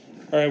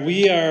All right,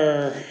 we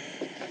are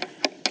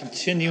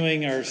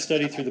continuing our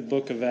study through the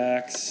book of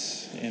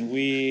Acts, and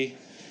this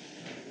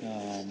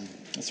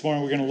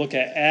morning we're going to look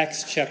at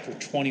Acts chapter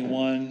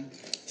 21,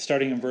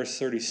 starting in verse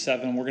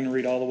 37. We're going to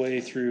read all the way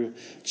through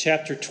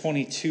chapter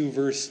 22,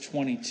 verse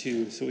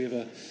 22. So we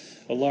have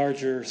a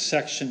larger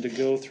section to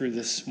go through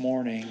this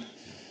morning.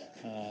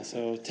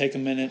 So take a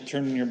minute,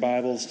 turn in your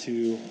Bibles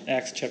to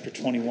Acts chapter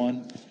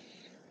 21.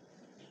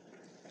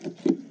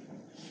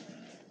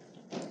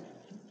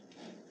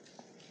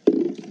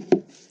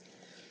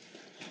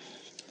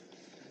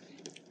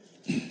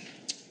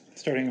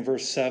 Starting in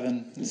verse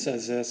 7, it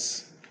says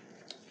this,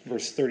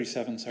 verse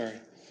 37, sorry.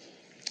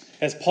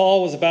 As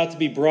Paul was about to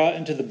be brought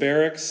into the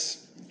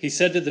barracks, he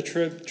said to the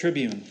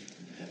tribune,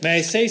 "May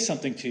I say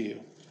something to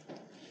you?"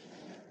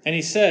 And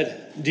he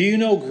said, "Do you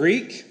know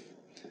Greek?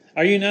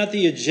 Are you not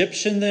the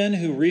Egyptian then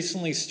who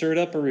recently stirred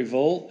up a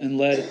revolt and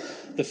led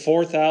the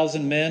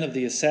 4,000 men of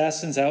the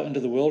assassins out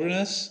into the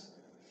wilderness?"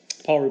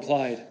 Paul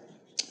replied,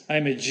 "I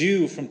am a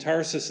Jew from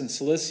Tarsus in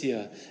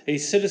Cilicia, a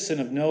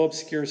citizen of no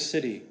obscure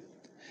city.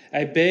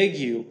 I beg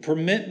you,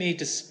 permit me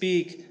to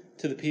speak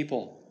to the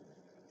people."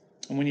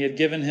 And when he had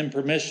given him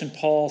permission,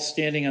 Paul,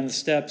 standing on the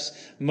steps,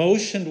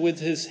 motioned with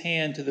his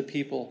hand to the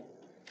people.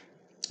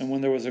 And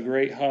when there was a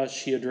great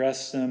hush, he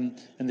addressed them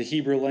in the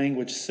Hebrew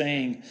language,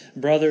 saying,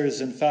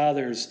 "Brothers and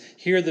fathers,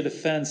 hear the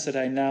defense that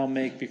I now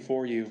make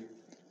before you."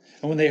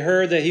 And when they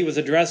heard that he was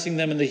addressing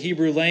them in the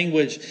Hebrew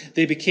language,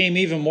 they became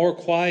even more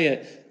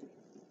quiet.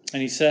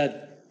 And he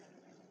said,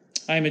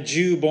 "I am a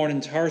Jew born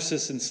in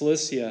Tarsus in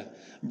Cilicia,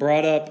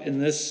 brought up in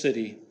this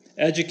city,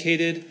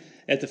 educated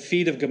at the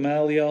feet of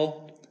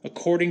Gamaliel,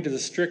 according to the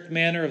strict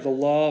manner of the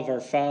law of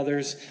our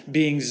fathers,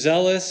 being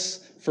zealous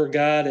for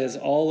God as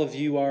all of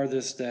you are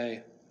this day.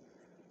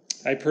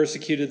 I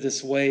persecuted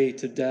this way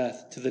to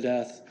the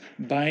death,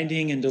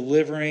 binding and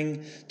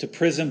delivering to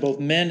prison both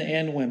men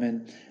and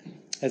women,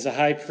 as a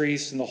high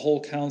priest and the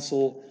whole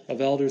council of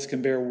elders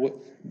can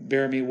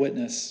bear me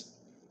witness.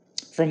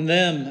 From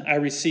them I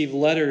received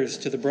letters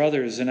to the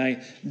brothers, and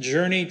I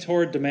journeyed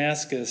toward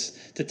Damascus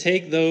to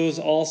take those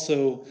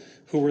also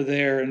who were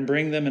there and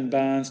bring them in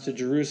bonds to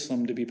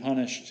Jerusalem to be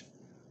punished.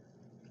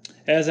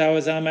 As I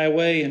was on my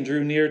way and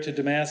drew near to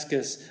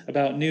Damascus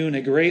about noon,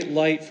 a great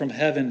light from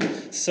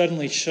heaven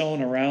suddenly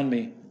shone around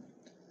me.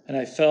 And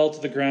I fell to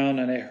the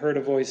ground, and I heard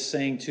a voice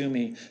saying to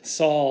me,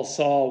 'Saul,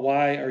 Saul,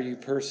 why are you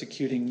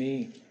persecuting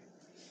me?'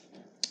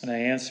 And I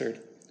answered,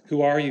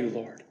 'Who are you,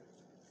 Lord?'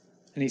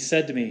 And he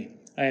said to me,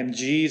 'I am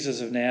Jesus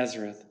of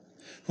Nazareth,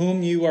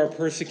 whom you are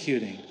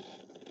persecuting.'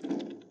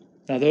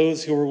 Now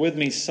those who were with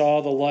me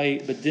saw the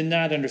light, but did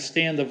not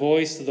understand the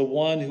voice of the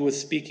one who was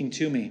speaking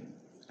to me.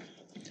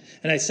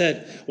 And I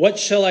said, 'What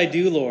shall I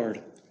do,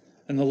 Lord?'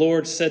 And the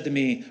Lord said to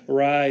me,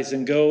 'Rise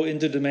and go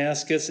into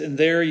Damascus, and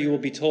there you will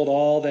be told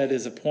all that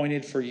is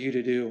appointed for you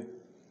to do.'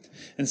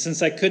 And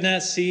since I could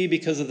not see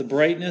because of the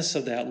brightness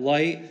of that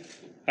light,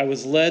 I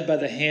was led by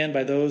the hand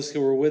by those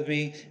who were with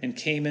me and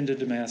came into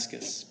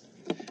Damascus.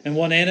 And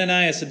one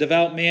Ananias, a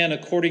devout man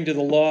according to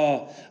the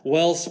law,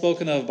 well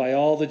spoken of by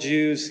all the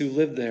Jews who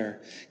lived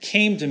there,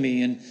 came to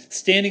me and,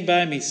 standing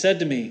by me, said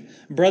to me,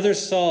 'Brother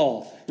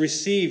Saul,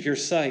 receive your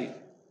sight.'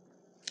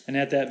 And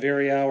at that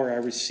very hour I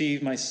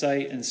received my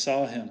sight and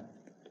saw him.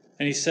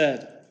 And he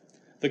said,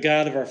 'The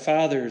God of our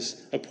fathers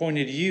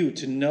appointed you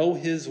to know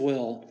his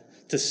will,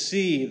 to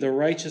see the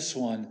righteous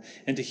one,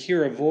 and to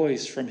hear a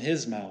voice from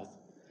his mouth.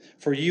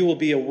 For you will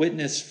be a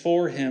witness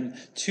for him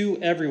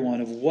to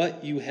everyone of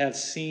what you have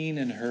seen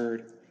and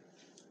heard.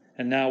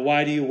 And now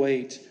why do you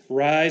wait?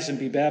 Rise and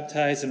be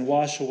baptized and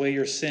wash away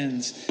your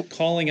sins,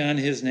 calling on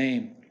his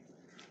name.'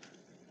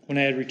 When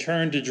I had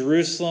returned to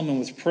Jerusalem and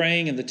was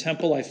praying in the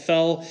temple, I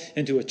fell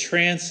into a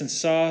trance and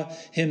saw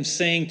him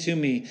saying to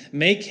me,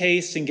 'Make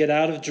haste and get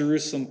out of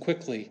Jerusalem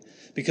quickly,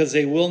 because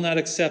they will not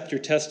accept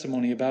your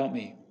testimony about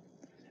me.'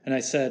 And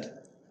I said,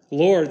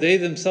 'Lord, they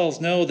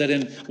themselves know that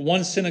in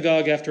one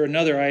synagogue after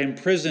another I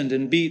imprisoned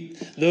and beat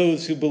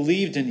those who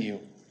believed in you.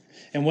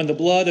 And when the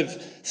blood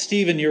of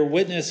Stephen, your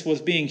witness,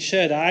 was being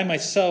shed, I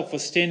myself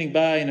was standing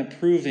by and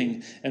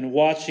approving and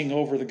watching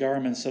over the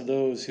garments of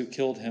those who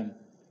killed him.'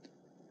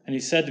 And he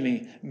said to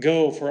me,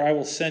 'Go, for I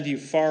will send you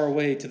far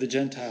away to the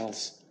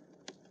Gentiles.'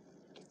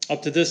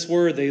 Up to this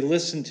word they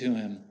listened to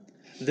him.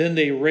 Then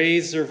they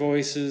raised their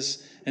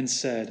voices and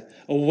said,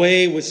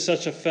 'Away with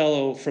such a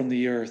fellow from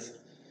the earth,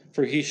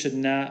 for he should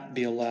not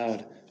be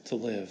allowed to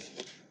live.'"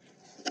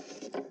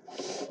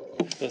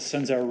 Thus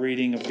ends our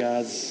reading of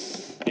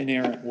God's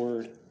inerrant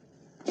word.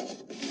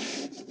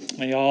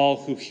 May all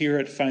who hear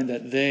it find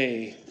that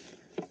they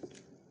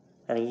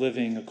are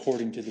living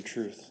according to the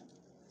truth.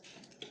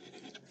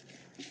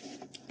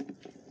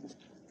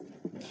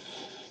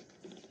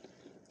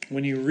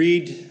 When you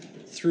read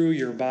through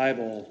your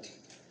Bible,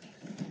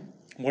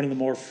 one of the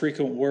more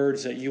frequent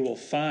words that you will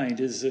find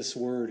is this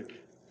word,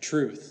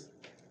 truth.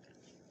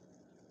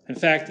 In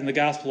fact, in the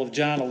Gospel of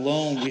John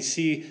alone, we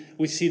see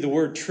the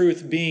word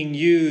truth being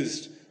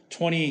used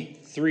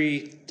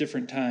 23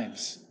 different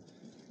times.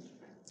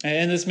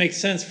 And this makes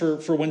sense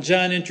for when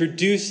John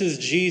introduces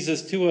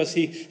Jesus to us,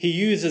 he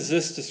uses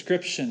this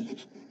description.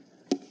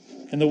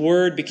 And the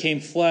Word became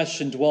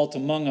flesh and dwelt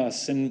among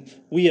us, and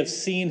we have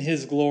seen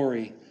his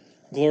glory,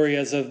 glory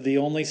as of the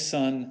only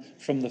Son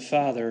from the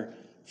Father,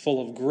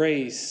 full of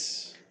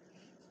grace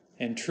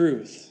and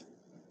truth.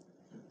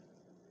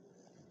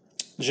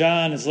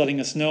 John is letting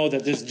us know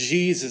that this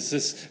Jesus,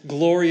 this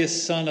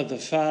glorious Son of the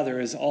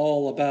Father, is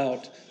all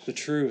about the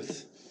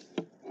truth.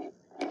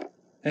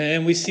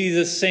 And we see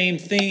the same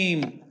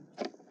theme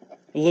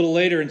a little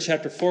later in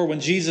chapter 4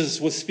 when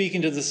Jesus was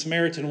speaking to the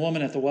Samaritan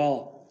woman at the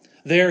well.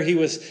 There he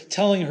was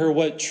telling her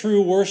what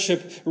true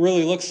worship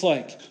really looks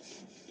like.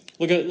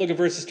 Look at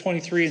verses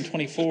 23 and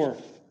 24.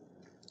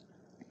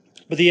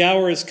 But the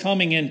hour is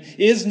coming and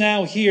is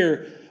now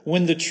here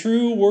when the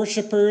true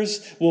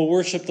worshipers will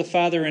worship the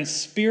Father in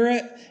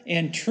spirit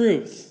and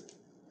truth.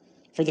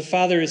 For the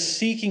Father is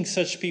seeking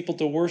such people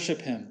to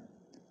worship him.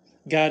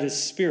 God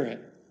is spirit,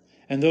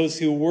 and those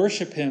who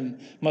worship him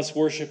must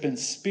worship in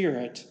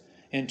spirit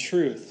and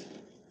truth.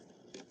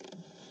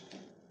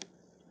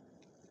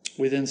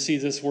 We then see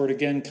this word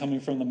again coming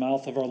from the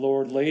mouth of our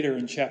Lord later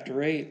in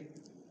chapter 8,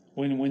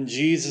 when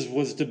Jesus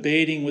was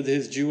debating with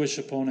his Jewish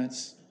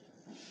opponents.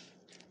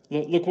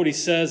 Look what he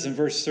says in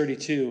verse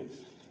 32.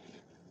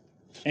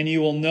 And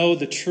you will know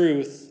the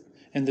truth,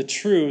 and the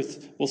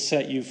truth will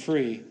set you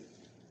free.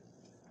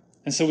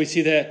 And so we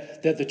see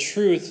that the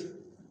truth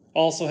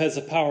also has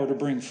the power to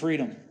bring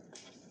freedom.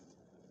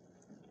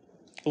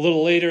 A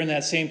little later in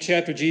that same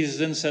chapter, Jesus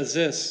then says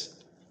this,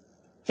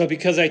 but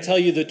because I tell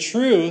you the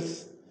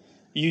truth,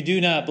 you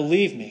do not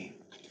believe me.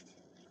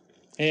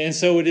 And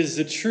so it is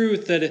the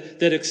truth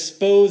that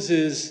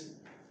exposes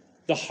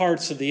the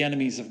hearts of the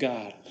enemies of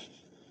God.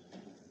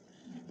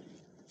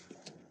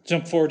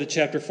 Jump forward to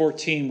chapter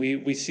 14.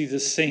 We see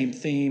this same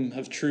theme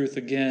of truth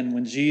again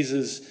when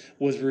Jesus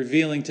was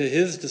revealing to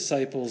his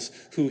disciples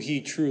who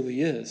he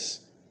truly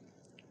is.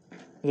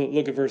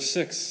 Look at verse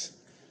 6.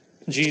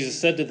 Jesus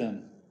said to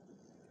them,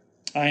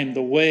 I am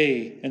the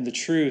way and the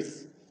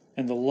truth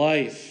and the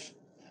life.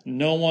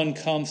 No one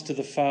comes to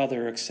the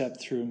Father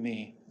except through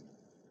me.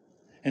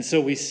 And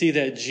so we see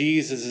that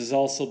Jesus is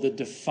also the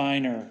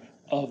definer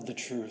of the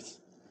truth.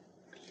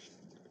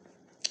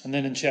 And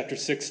then in chapter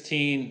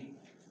 16,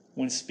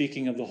 when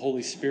speaking of the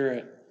Holy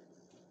Spirit,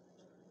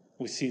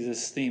 we see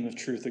this theme of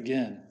truth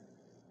again.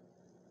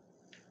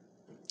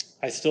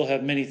 I still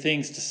have many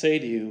things to say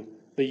to you,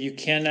 but you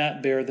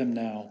cannot bear them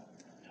now.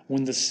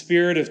 When the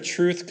Spirit of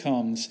truth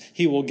comes,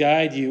 he will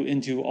guide you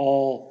into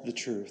all the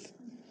truth.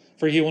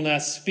 For he will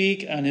not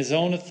speak on his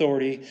own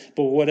authority,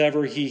 but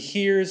whatever he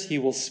hears, he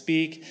will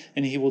speak,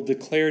 and he will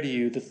declare to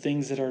you the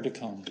things that are to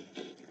come.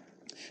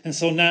 And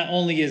so not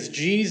only is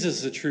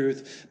Jesus the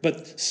truth,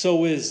 but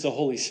so is the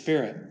Holy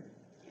Spirit.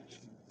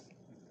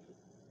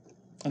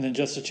 And then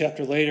just a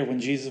chapter later, when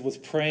Jesus was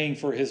praying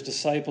for his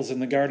disciples in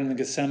the Garden of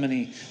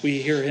Gethsemane,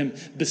 we hear him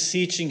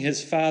beseeching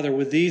his Father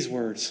with these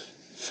words,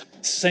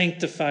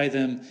 sanctify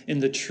them in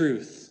the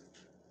truth.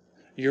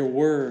 Your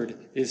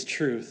word is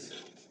truth.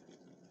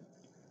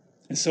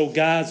 And so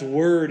God's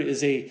word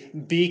is a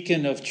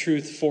beacon of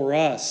truth for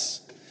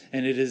us,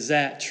 and it is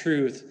that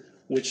truth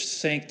which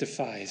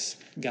sanctifies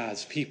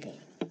God's people.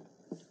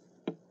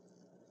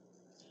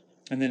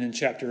 And then in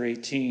chapter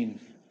 18,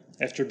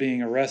 after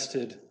being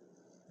arrested,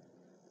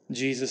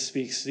 Jesus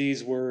speaks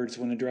these words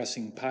when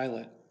addressing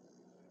Pilate.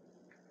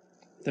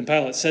 Then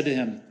Pilate said to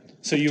him,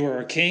 so you are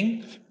a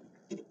king?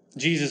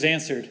 Jesus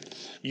answered,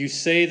 you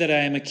say that I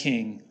am a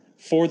king.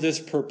 For this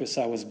purpose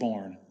I was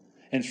born,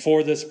 and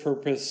for this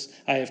purpose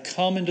I have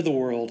come into the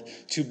world,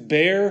 to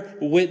bear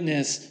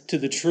witness to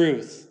the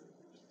truth.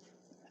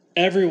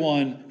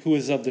 Everyone who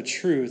is of the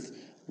truth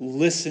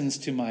listens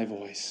to my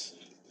voice.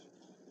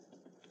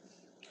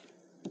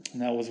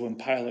 And that was when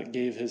Pilate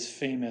gave his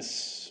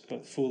famous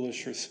but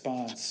foolish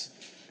response,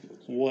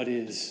 what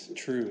is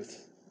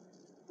truth?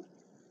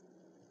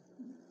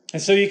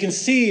 And so you can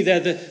see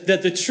that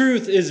the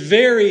truth is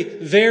very,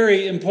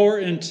 very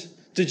important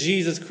to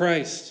Jesus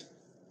Christ.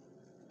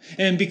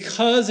 And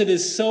because it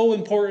is so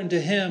important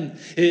to him,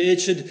 it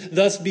should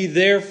thus be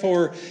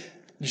therefore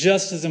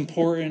just as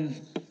important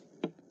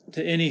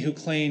to any who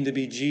claim to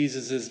be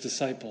Jesus'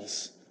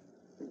 disciples.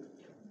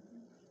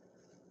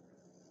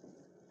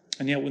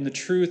 And yet when the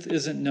truth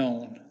isn't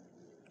known,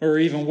 or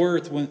even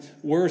worse,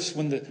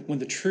 when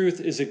the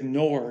truth is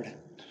ignored,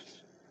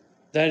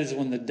 that is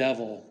when the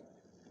devil,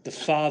 the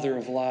father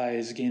of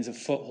lies, gains a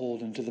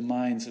foothold into the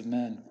minds of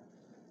men.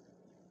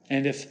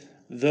 And if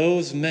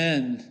those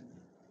men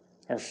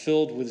are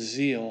filled with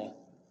zeal,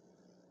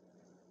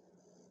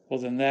 well,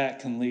 then that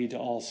can lead to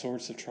all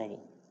sorts of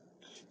trouble.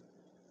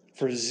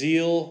 For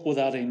zeal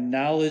without a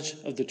knowledge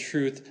of the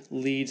truth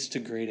leads to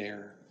great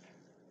error.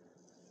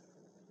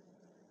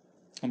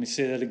 Let me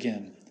say that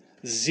again.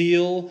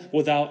 Zeal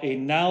without a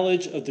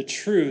knowledge of the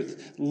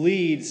truth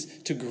leads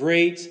to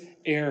great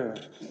error.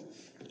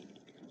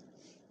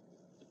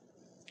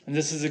 And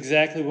this is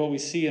exactly what we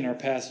see in our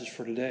passage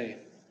for today.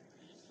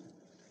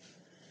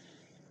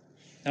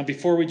 Now,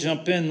 before we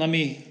jump in, let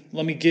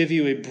me give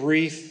you a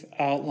brief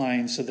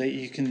outline so that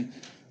you can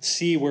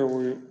see where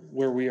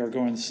we are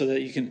going, so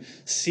that you can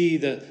see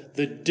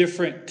the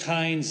different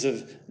kinds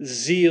of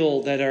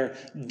zeal that are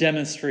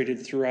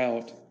demonstrated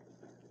throughout.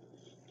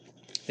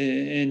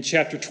 In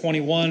chapter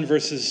 21,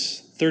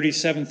 verses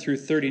 37 through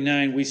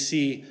 39, we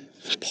see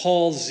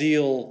Paul's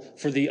zeal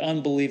for the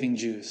unbelieving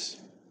Jews.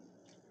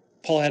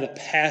 Paul had a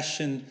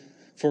passion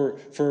for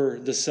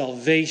the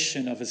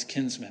salvation of his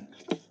kinsmen.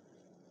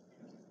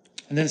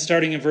 And then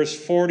starting in verse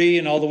 40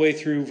 and all the way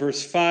through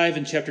verse 5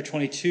 in chapter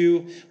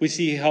 22, we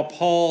see how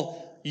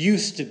Paul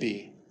used to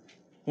be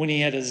when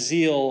he had a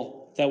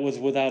zeal that was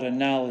without a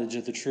knowledge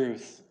of the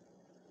truth.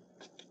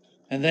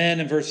 And then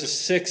in verses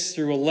 6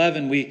 through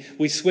 11,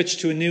 we switch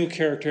to a new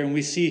character and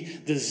we see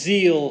the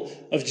zeal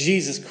of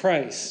Jesus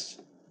Christ.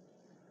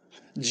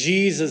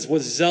 Jesus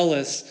was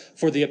zealous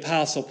for the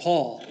Apostle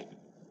Paul.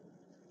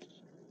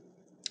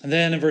 And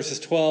then in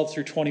verses 12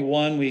 through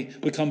 21, we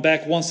come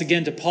back once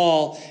again to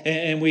Paul,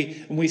 and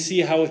we see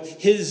how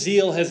his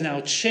zeal has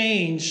now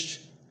changed,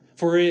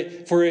 for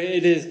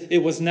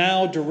it was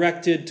now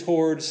directed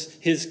towards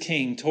his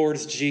King,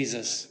 towards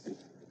Jesus.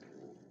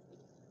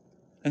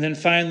 And then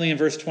finally in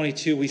verse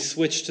 22, we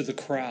switch to the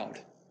crowd,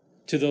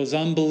 to those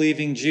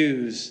unbelieving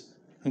Jews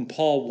whom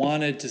Paul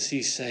wanted to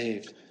see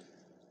saved.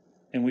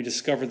 And we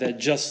discover that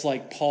just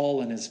like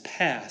Paul in his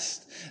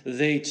past,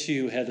 they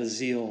too had a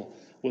zeal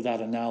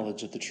without a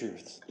knowledge of the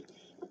truth.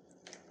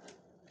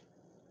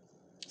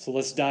 So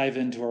let's dive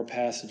into our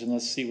passage and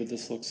let's see what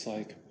this looks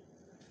like.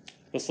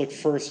 Let's look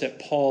first at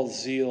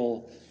Paul's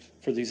zeal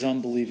for these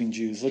unbelieving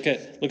Jews. Look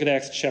at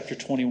Acts chapter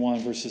 21,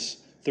 verses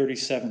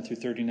 37 through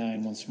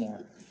 39 once more.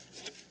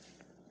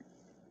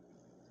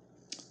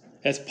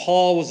 As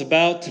Paul was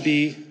about to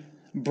be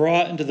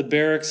brought into the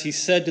barracks, he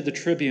said to the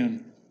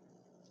tribune,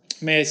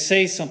 "May I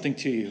say something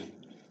to you?"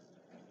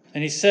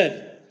 And he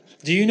said,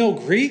 "Do you know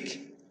Greek?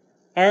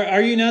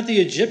 Are you not the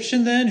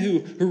Egyptian then who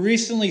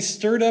recently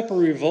stirred up a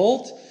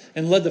revolt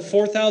and led the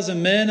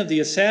 4,000 men of the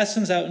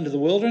assassins out into the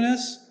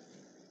wilderness?"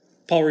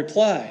 Paul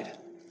replied,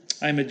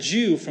 "I am a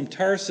Jew from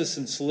Tarsus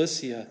in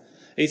Cilicia,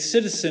 a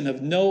citizen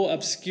of no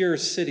obscure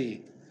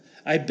city.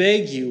 I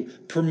beg you,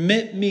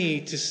 permit me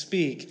to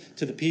speak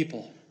to the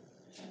people."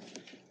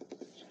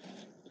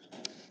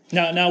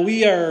 Now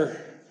we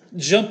are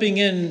jumping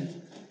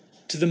in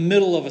to the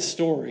middle of a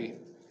story.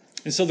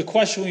 And so the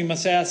question we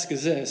must ask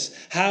is this: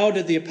 how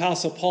did the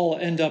Apostle Paul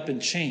end up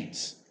in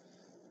chains?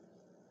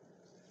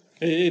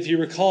 If you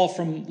recall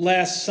from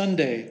last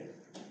Sunday,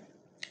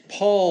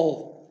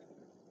 Paul,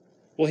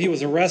 he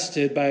was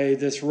arrested by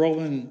this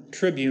Roman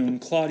tribune,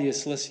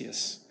 Claudius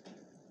Lysias.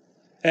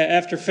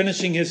 After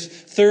finishing his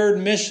third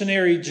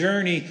missionary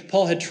journey,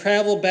 Paul had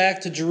traveled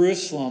back to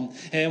Jerusalem,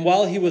 and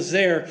while he was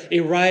there, a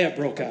riot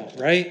broke out,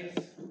 right?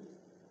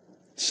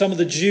 Some of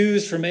the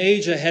Jews from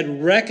Asia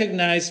had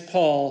recognized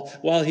Paul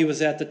while he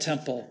was at the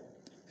temple.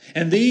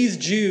 And these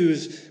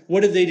Jews,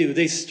 what did they do?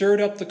 They stirred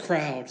up the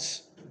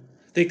crowds.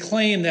 They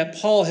claimed that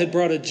Paul had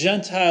brought a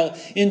Gentile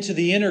into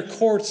the inner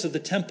courts of the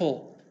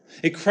temple,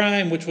 a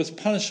crime which was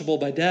punishable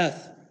by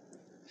death.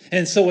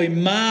 And so a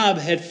mob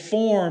had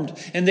formed,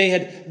 and they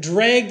had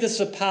dragged this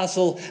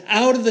apostle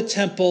out of the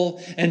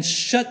temple and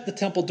shut the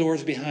temple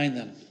doors behind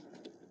them.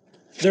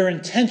 Their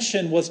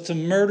intention was to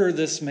murder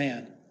this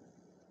man.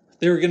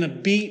 They were going to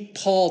beat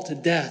Paul to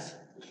death.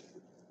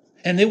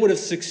 And they would have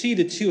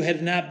succeeded too had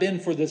it not been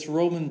for this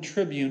Roman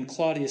tribune,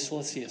 Claudius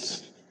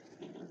Lysias.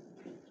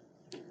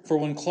 For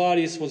when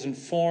Claudius was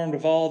informed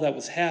of all that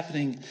was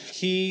happening,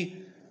 he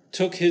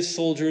took his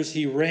soldiers,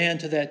 he ran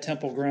to that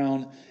temple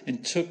ground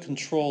and took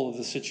control of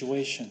the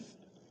situation.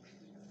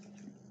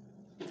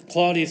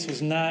 Claudius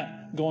was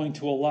not going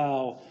to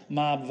allow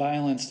mob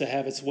violence to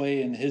have its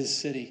way in his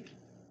city,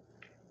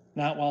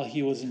 not while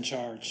he was in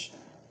charge.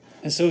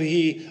 And so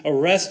he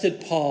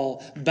arrested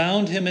Paul,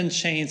 bound him in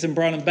chains, and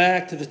brought him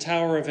back to the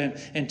Tower of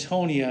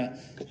Antonia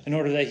in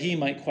order that he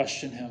might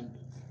question him.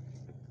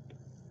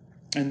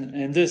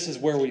 And this is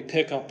where we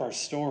pick up our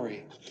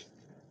story.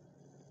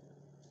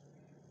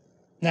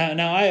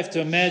 Now I have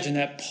to imagine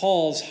that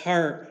Paul's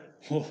heart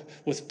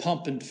was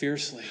pumping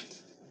fiercely.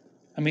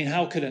 I mean,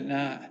 how could it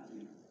not?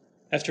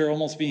 After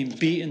almost being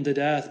beaten to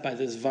death by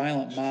this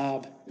violent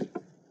mob.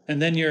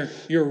 And then your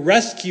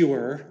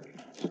rescuer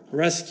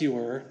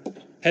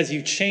has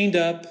you chained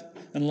up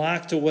and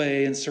locked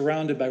away and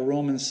surrounded by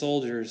Roman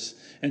soldiers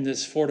in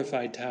this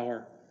fortified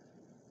tower.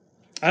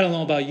 I don't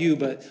know about you,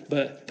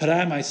 but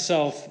I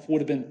myself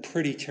would have been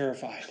pretty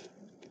terrified.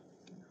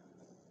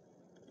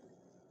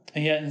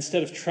 And yet,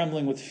 instead of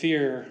trembling with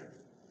fear,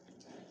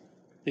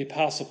 the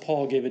Apostle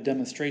Paul gave a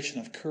demonstration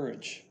of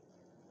courage.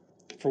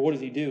 For what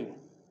did he do?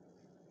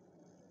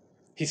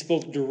 He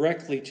spoke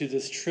directly to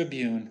this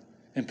tribune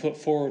and put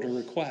forward a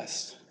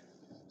request.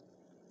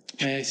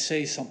 "May I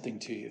say something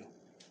to you?"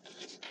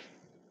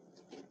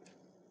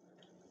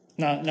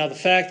 Now, the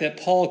fact that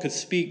Paul could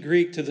speak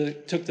Greek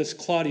took this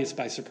Claudius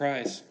by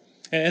surprise.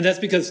 And that's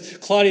because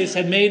Claudius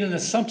had made an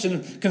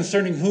assumption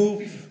concerning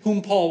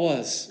whom Paul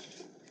was.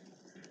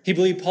 He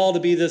believed Paul to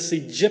be this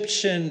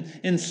Egyptian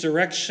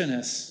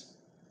insurrectionist.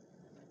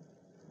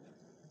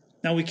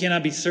 Now, we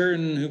cannot be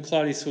certain who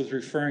Claudius was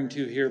referring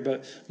to here,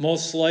 but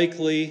most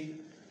likely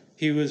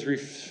he was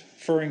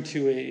referring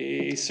to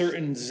a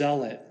certain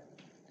zealot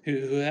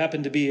who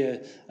happened to be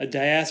a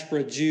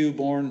diaspora Jew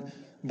born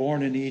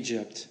in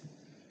Egypt,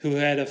 who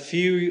had a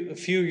few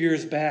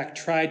years back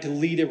tried to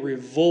lead a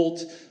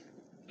revolt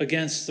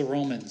against the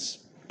Romans.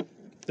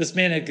 This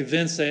man had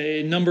convinced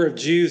a number of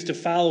Jews to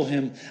follow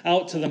him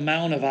out to the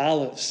Mount of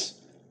Olives.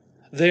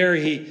 There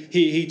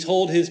he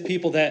told his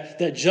people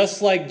that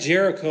just like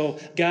Jericho,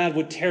 God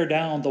would tear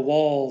down the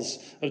walls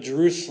of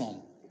Jerusalem.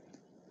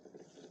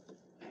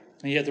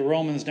 And yet the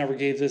Romans never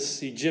gave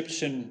this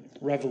Egyptian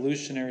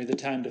revolutionary the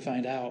time to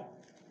find out.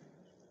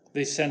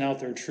 They sent out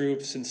their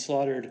troops and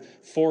slaughtered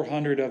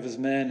 400 of his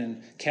men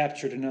and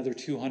captured another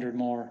 200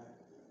 more.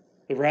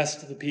 The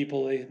rest of the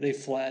people, they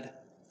fled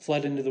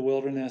into the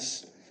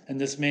wilderness,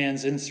 and this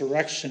man's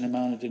insurrection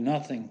amounted to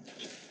nothing.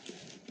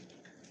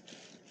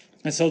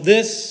 And so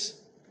this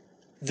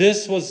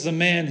was the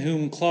man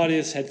whom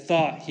Claudius had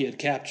thought he had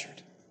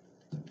captured.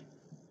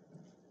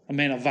 A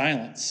man of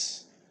violence.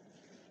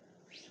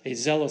 A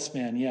zealous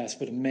man, yes,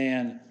 but a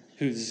man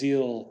whose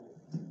zeal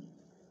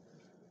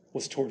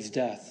was towards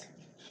death.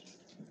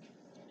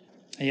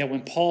 And yet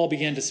when Paul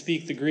began to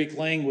speak the Greek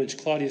language,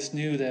 Claudius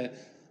knew that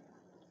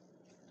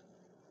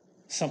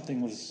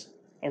something was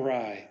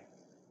awry,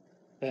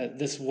 that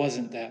this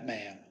wasn't that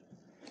man.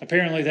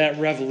 Apparently that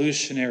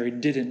revolutionary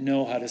didn't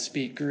know how to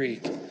speak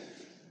Greek.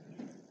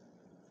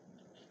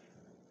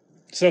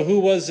 So who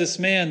was this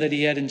man that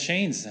he had in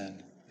chains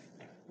then?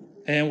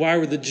 And why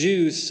were the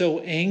Jews so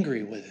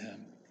angry with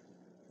him?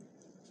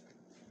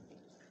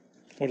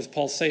 What does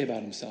Paul say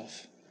about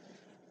himself?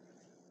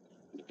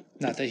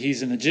 Not that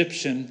he's an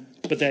Egyptian,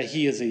 but that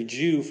he is a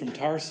Jew from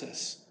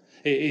Tarsus,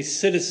 a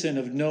citizen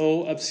of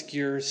no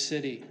obscure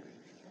city.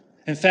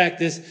 In fact,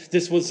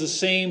 this was the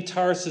same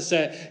Tarsus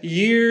that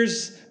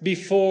years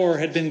before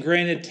had been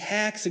granted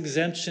tax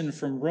exemption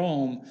from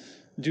Rome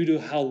due to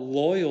how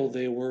loyal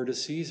they were to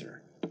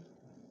Caesar.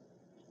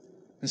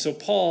 And so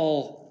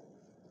Paul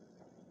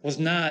was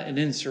not an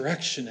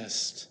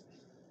insurrectionist,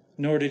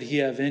 nor did he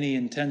have any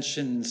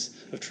intentions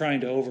of trying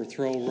to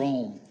overthrow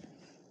Rome.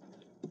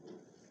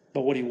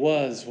 But what he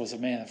was a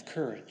man of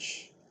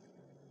courage,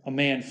 a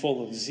man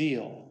full of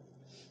zeal.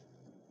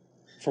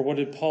 For what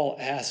did Paul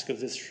ask of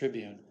this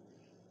tribune?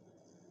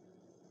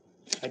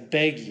 I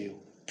beg you,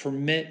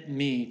 permit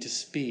me to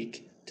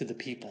speak to the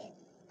people.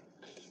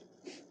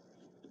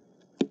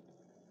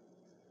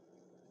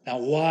 Now,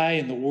 why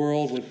in the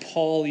world would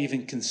Paul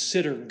even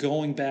consider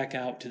going back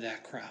out to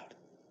that crowd,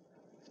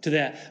 to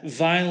that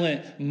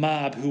violent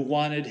mob who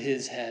wanted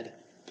his head?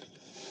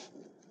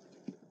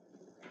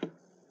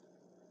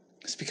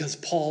 It's because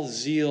Paul's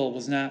zeal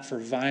was not for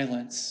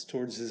violence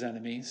towards his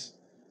enemies.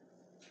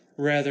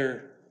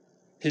 Rather,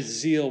 his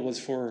zeal was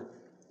for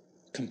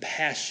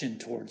compassion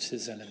towards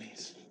his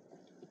enemies.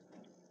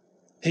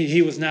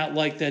 He was not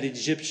like that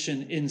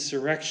Egyptian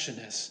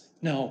insurrectionist.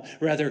 No,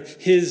 rather,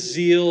 his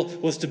zeal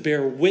was to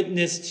bear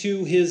witness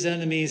to his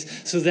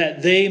enemies so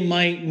that they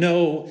might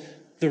know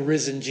the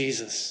risen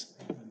Jesus.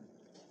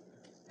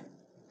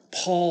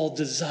 Paul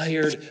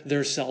desired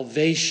their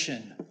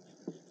salvation.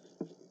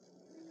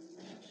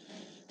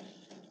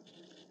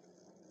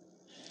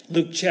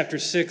 Luke chapter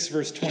 6,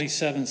 verse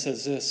 27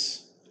 says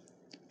this,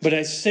 "But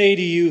I say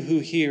to you who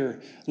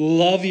hear,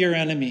 love your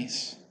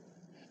enemies,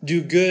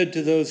 do good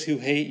to those who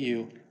hate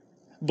you,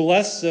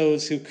 bless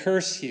those who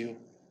curse you,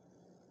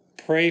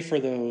 pray for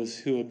those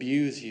who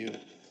abuse you."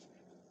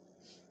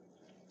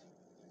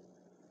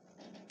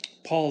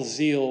 Paul's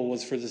zeal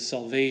was for the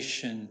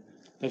salvation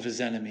of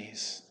his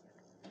enemies.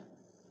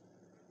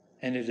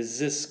 And it is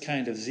this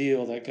kind of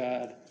zeal that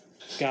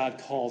God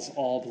calls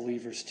all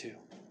believers to.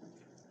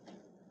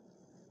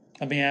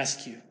 Let me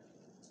ask you,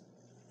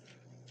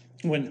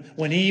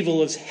 when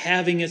evil is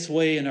having its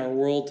way in our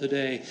world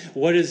today,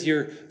 what is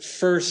your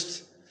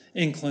first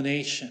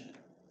inclination?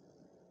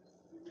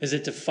 Is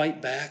it to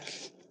fight back?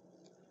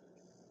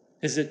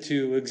 Is it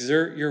to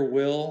exert your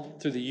will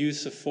through the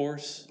use of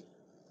force?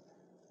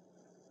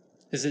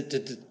 Is it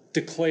to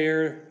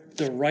declare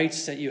the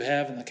rights that you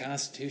have in the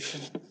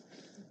Constitution?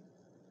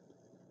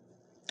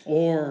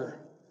 Or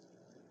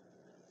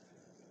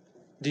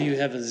do you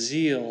have a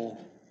zeal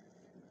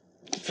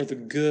for the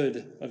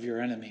good of your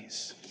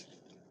enemies?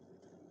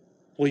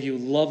 Will you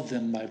love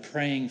them by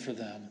praying for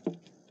them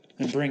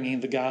and bringing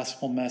the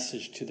gospel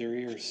message to their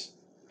ears?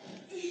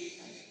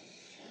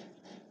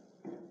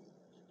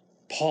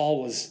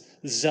 Paul was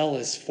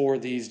zealous for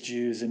these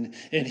Jews, and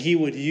he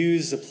would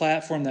use the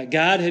platform that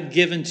God had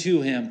given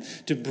to him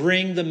to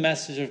bring the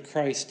message of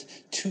Christ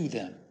to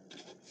them.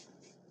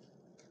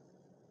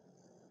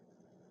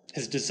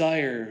 His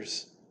desire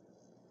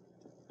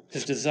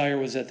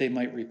was that they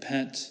might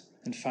repent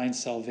and find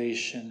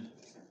salvation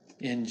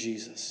in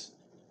Jesus.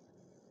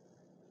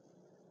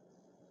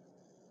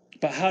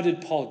 But how did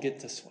Paul get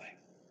this way?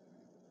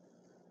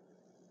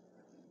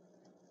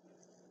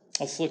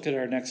 Let's look at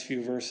our next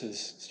few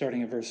verses,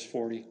 starting at verse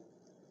 40.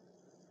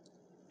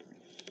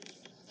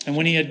 And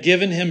when he had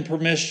given him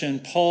permission,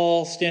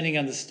 Paul, standing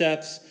on the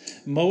steps,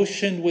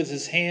 motioned with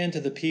his hand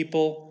to the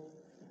people.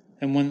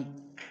 And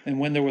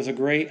when there was a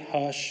great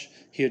hush,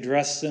 he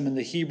addressed them in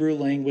the Hebrew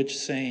language,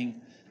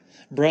 saying,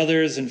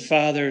 "Brothers and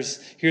fathers,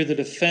 hear the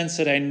defense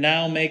that I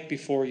now make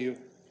before you."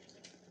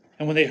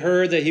 And when they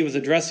heard that he was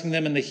addressing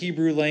them in the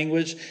Hebrew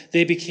language,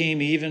 they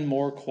became even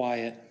more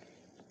quiet.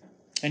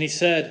 And he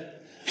said,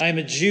 "I am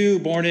a Jew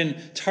born in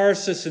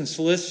Tarsus in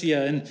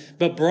Cilicia,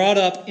 but brought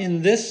up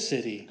in this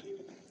city,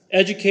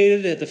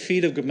 educated at the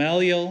feet of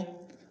Gamaliel,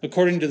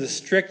 according to the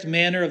strict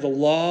manner of the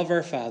law of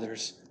our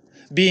fathers,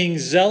 being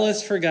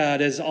zealous for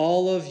God as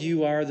all of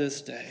you are this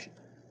day.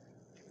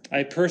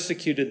 I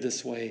persecuted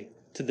this way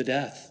to the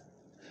death,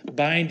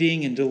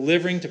 binding and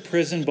delivering to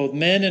prison both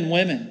men and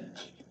women.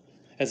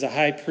 As a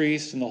high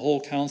priest and the whole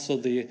council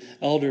of the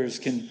elders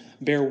can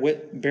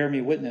bear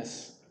me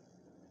witness.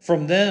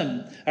 From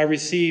them I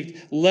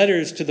received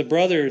letters to the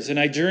brothers, and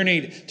I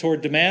journeyed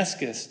toward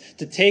Damascus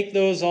to take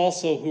those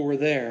also who were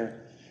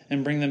there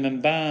and bring them in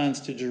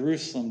bonds to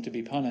Jerusalem to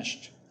be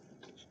punished."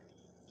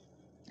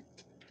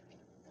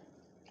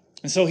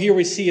 And so here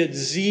we see a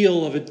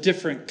zeal of a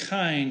different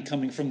kind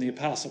coming from the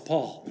Apostle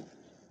Paul.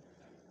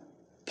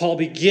 Paul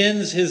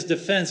begins his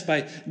defense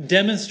by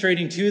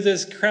demonstrating to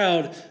this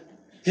crowd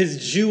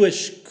his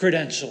Jewish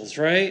credentials,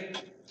 right?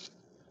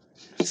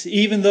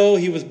 Even though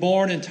he was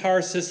born in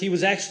Tarsus, he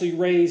was actually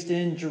raised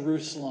in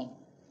Jerusalem.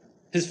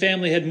 His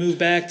family had moved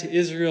back to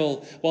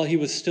Israel while he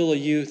was still a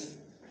youth.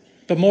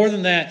 But more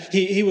than that,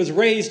 he was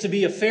raised to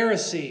be a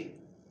Pharisee.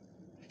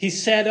 He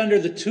sat under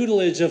the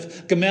tutelage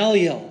of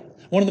Gamaliel,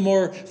 one of the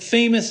more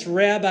famous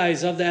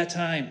rabbis of that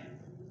time.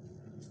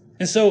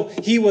 And so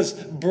he was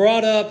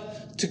brought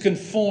up to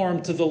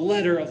conform to the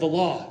letter of the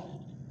law.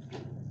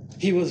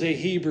 He was a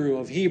Hebrew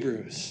of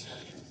Hebrews.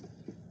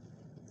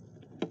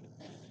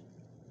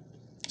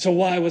 So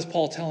why was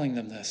Paul telling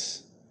them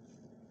this?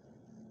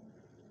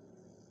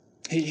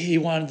 He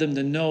wanted them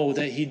to know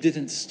that he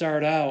didn't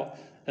start out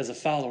as a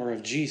follower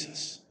of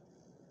Jesus.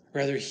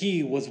 Rather,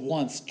 he was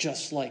once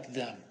just like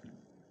them.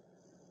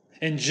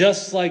 And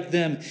just like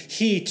them,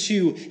 he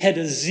too had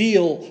a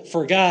zeal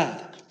for God.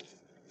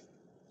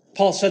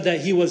 Paul said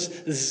that he was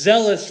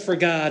zealous for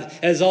God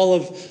as all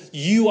of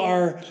you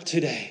are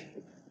today.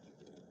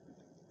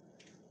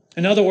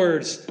 In other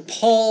words,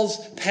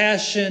 Paul's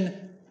passion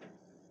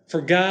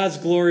for God's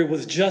glory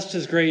was just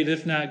as great,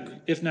 if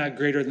not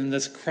greater, than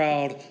this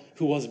crowd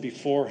who was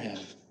before him.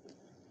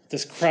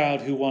 This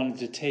crowd who wanted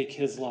to take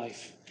his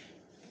life.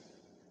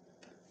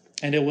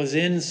 And it was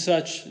in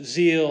such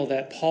zeal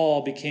that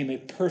Paul became a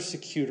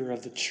persecutor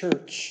of the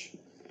church.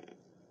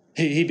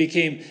 He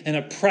became an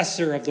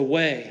oppressor of the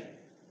way.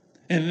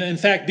 And in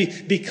fact,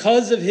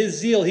 because of his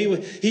zeal, he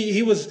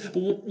was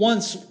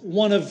once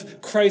one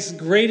of Christ's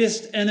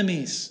greatest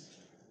enemies.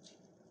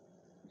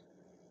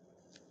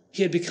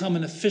 He had become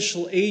an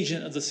official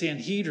agent of the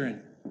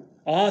Sanhedrin,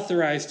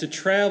 authorized to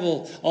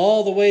travel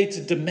all the way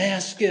to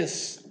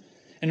Damascus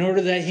in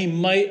order that he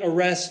might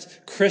arrest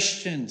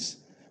Christians,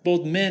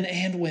 both men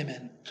and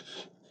women.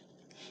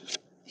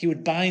 He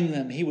would bind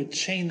them. He would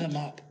chain them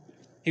up.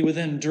 He would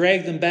then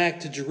drag them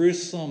back to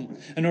Jerusalem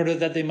in order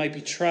that they might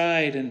be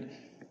tried and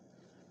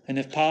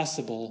if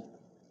possible,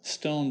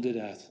 stoned to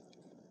death.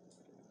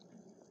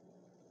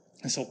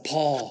 And so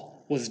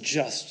Paul was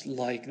just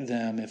like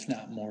them, if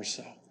not more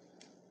so.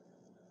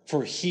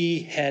 For he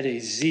had a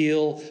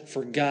zeal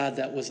for God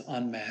that was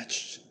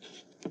unmatched.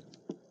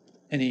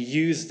 And he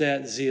used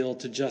that zeal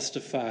to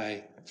justify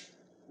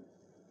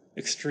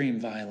extreme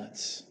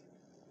violence.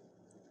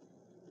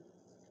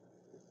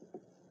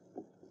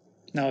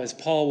 Now, as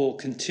Paul will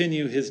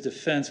continue his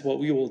defense, what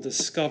we will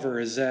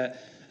discover is that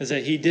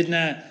he did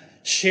not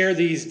share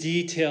these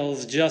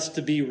details just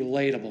to be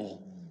relatable,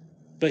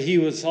 but he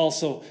was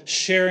also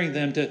sharing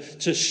them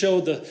to show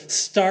the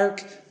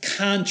stark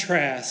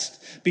contrast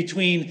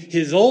between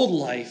his old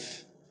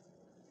life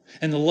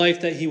and the life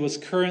that he was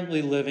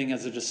currently living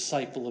as a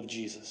disciple of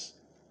Jesus.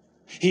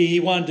 He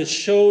wanted to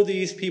show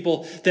these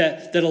people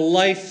that a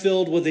life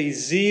filled with a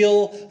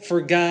zeal for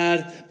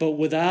God, but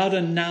without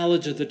a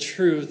knowledge of the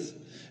truth,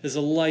 is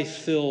a life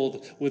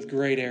filled with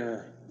great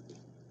error.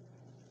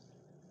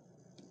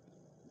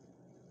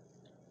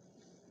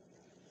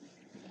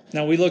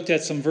 Now, we looked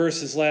at some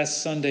verses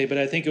last Sunday, but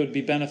I think it would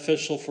be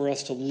beneficial for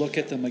us to look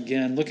at them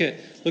again. Look at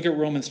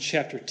Romans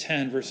chapter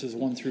 10, verses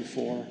 1 through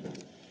 4.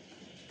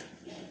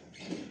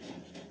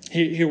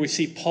 Here we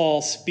see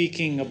Paul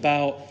speaking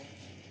about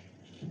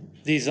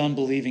these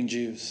unbelieving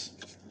Jews.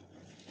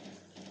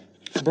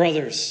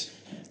 "Brothers,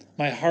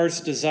 my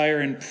heart's desire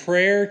and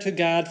prayer to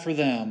God for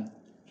them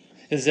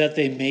is that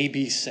they may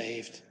be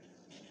saved.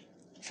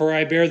 For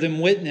I bear them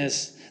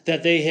witness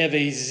that they have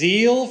a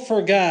zeal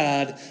for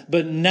God,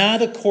 but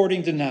not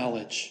according to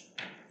knowledge.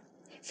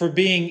 For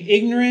being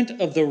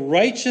ignorant of the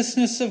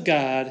righteousness of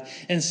God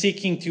and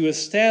seeking to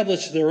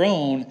establish their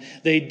own,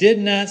 they did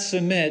not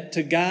submit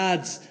to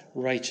God's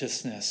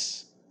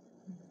righteousness.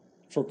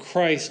 For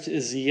Christ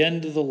is the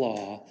end of the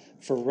law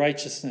for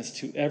righteousness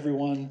to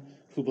everyone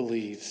who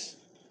believes."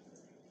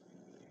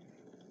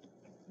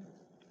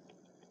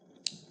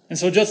 And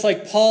so just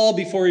like Paul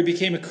before he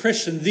became a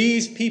Christian,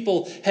 these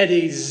people had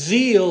a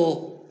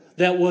zeal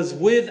that was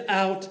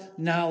without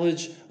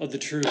knowledge of the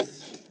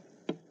truth.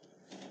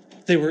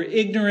 They were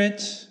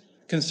ignorant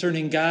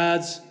concerning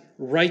God's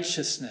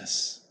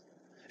righteousness.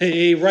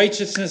 A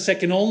righteousness that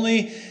can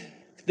only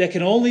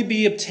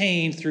be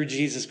obtained through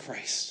Jesus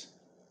Christ.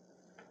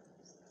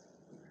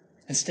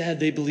 Instead,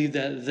 they believed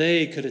that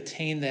they could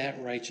attain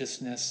that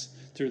righteousness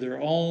through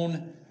their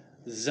own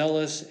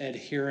zealous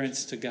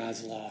adherence to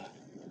God's law.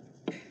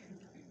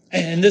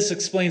 And this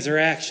explains their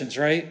actions,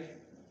 right?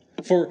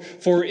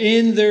 For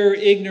in their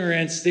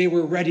ignorance, they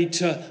were ready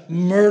to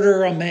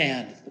murder a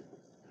man,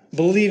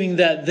 believing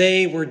that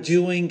they were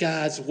doing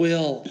God's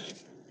will.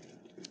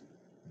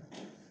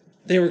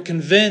 They were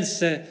convinced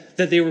that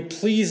they were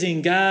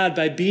pleasing God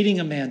by beating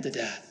a man to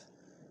death.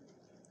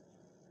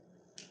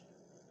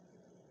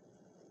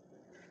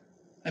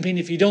 I mean,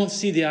 if you don't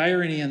see the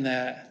irony in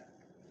that,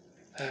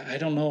 I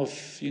don't know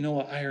if you know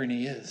what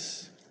irony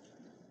is.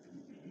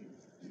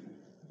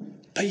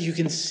 But you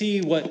can see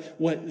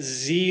what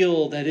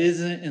zeal that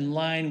isn't in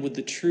line with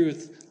the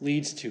truth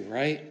leads to,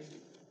 right?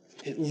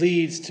 It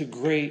leads to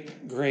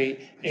great,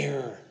 great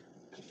error.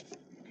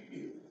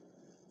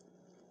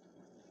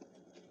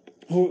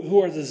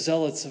 Who are the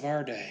zealots of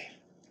our day?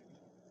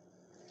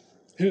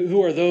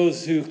 Who are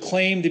those who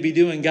claim to be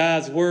doing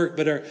God's work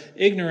but are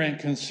ignorant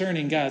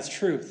concerning God's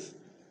truth?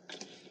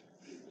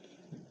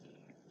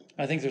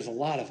 I think there's a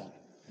lot of them.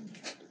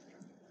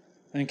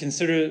 And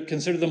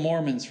consider the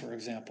Mormons, for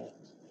example,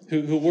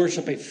 who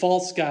worship a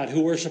false God,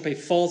 who worship a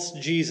false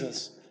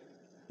Jesus.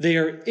 They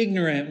are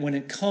ignorant when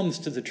it comes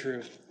to the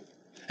truth.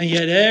 And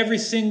yet every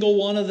single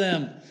one of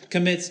them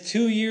commits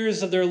 2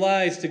 years of their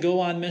lives to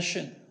go on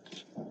mission.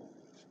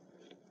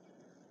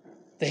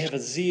 They have a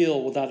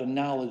zeal without a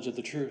knowledge of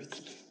the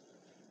truth.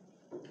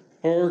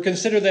 Or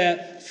consider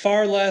that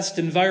far less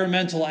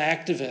environmental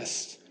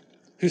activist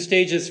who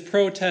stages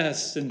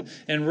protests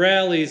and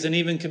rallies and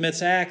even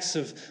commits acts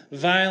of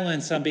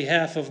violence on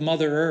behalf of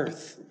Mother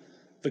Earth,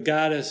 the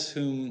goddess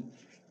whom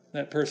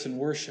that person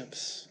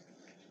worships.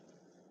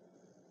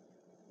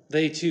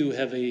 They too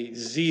have a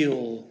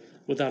zeal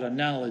without a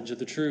knowledge of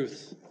the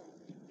truth.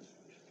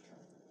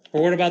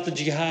 Or what about the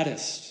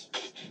jihadist?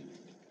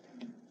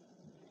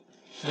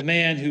 The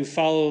man who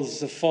follows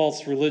the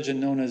false religion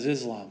known as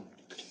Islam,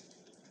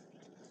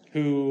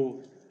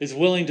 who is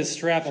willing to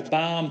strap a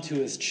bomb to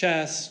his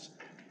chest,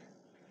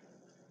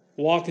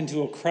 walk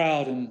into a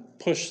crowd and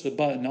push the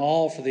button,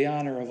 all for the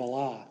honor of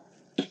Allah.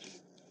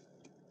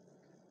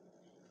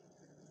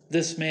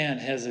 This man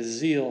has a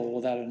zeal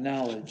without a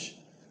knowledge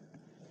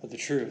of the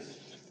truth.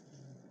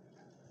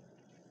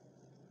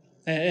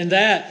 And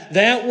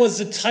that was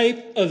the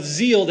type of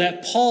zeal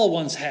that Paul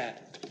once had.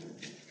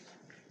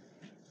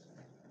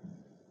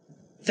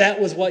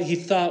 That was what he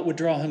thought would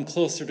draw him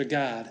closer to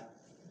God.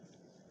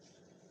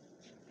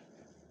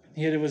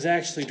 Yet it was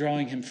actually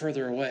drawing him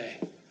further away.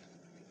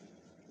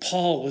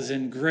 Paul was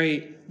in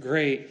great,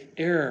 great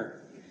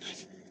error.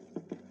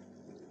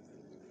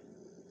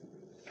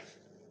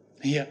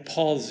 And yet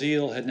Paul's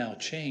zeal had now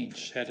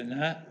changed, had it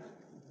not?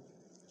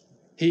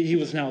 He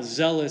was now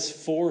zealous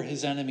for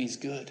his enemy's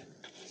good.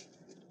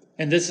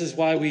 And this is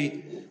why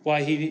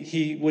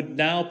he would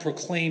now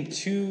proclaim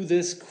to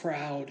this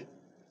crowd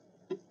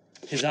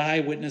his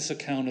eyewitness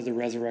account of the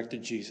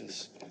resurrected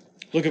Jesus.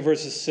 Look at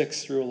verses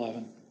 6 through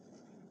 11.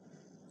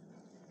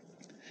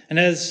 And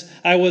as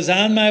I was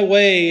on my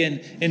way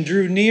and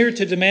drew near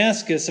to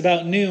Damascus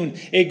about noon,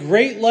 a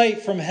great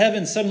light from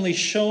heaven suddenly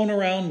shone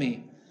around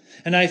me.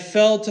 And I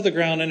fell to the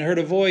ground and heard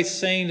a voice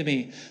saying to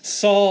me,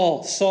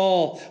 Saul,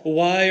 Saul,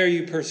 why are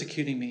you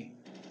persecuting me?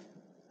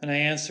 And I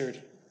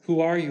answered, Who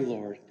are you,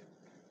 Lord?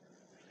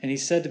 And he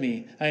said to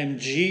me, I am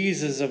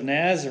Jesus of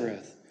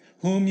Nazareth,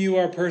 whom you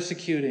are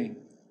persecuting.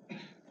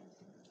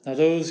 Now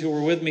those who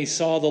were with me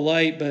saw the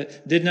light,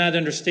 but did not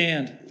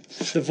understand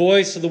the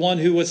voice of the one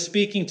who was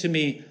speaking to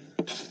me.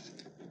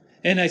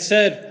 And I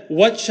said,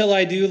 What shall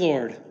I do,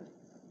 Lord?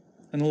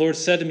 And the Lord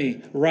said to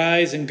me,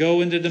 Rise and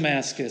go into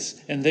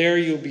Damascus, and there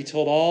you will be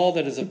told all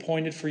that is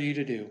appointed for you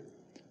to do.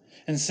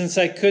 And since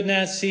I could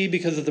not see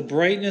because of the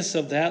brightness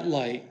of that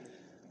light,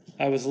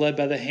 I was led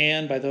by the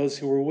hand by those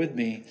who were with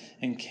me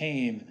and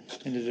came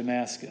into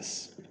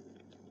Damascus.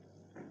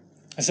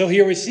 And so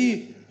here we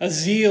see a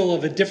zeal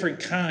of a different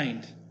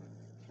kind,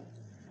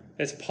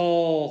 as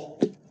Paul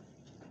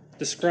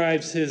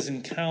describes his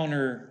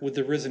encounter with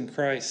the risen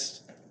Christ.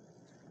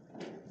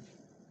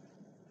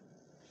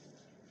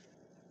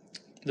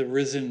 The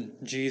risen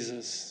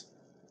Jesus.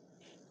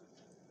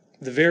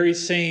 The very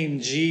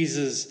same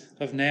Jesus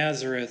of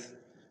Nazareth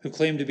who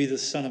claimed to be the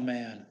Son of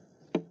Man.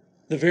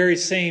 The very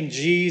same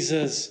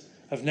Jesus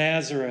of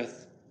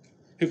Nazareth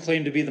who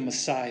claimed to be the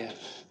Messiah.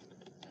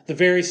 The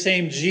very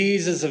same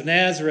Jesus of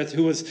Nazareth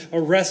who was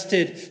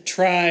arrested,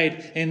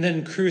 tried, and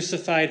then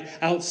crucified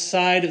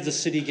outside of the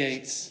city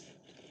gates.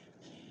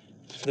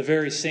 The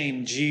very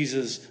same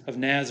Jesus of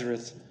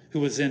Nazareth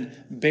who was then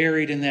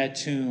buried in that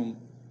tomb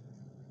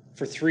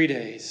for 3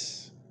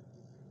 days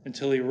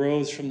until he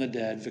rose from the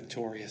dead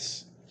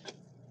victorious.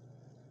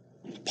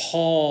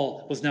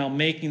 Paul was now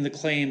making the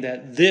claim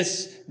that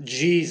this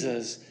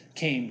Jesus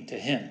came to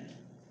him.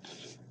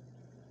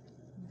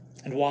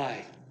 And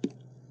why?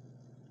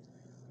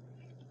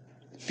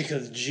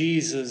 Because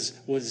Jesus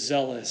was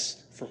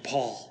zealous for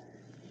Paul.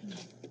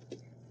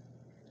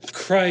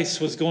 Christ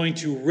was going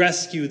to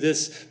rescue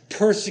this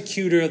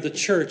persecutor of the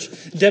church,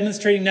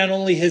 demonstrating not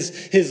only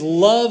his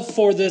love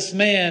for this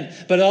man,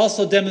 but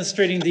also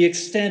demonstrating the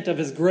extent of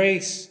his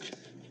grace,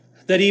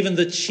 that even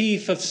the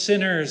chief of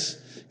sinners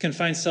can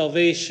find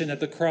salvation at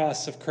the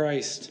cross of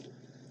Christ.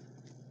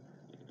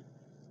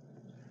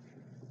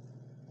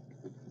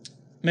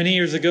 Many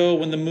years ago,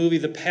 when the movie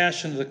The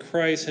Passion of the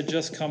Christ had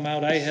just come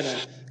out, I had a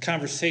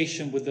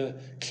conversation with the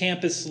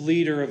campus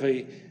leader of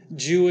a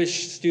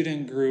Jewish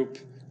student group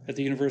at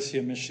the University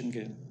of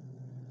Michigan.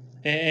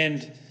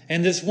 And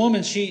this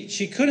woman,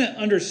 she couldn't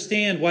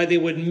understand why they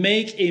would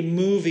make a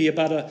movie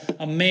about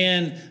a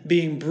man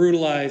being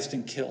brutalized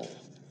and killed.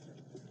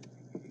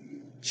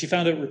 She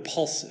found it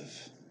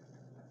repulsive.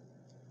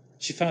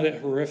 She found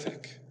it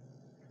horrific.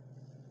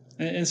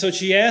 And so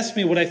she asked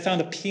me what I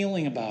found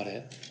appealing about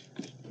it.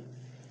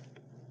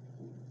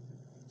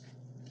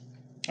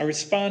 I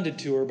responded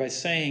to her by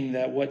saying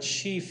that what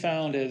she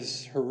found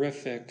as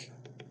horrific,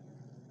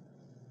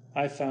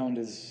 I found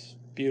as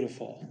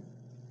beautiful.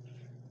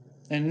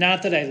 And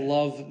not that I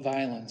love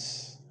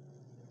violence,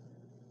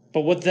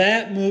 but what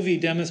that movie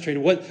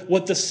demonstrated,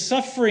 what the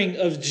suffering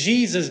of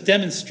Jesus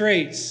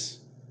demonstrates,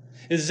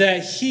 is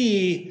that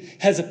he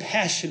has a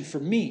passion for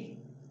me.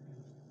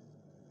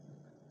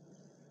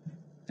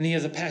 And he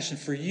has a passion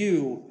for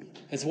you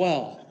as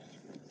well.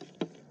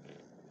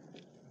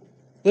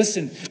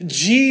 Listen,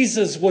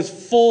 Jesus was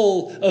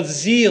full of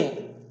zeal.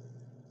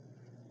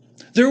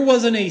 There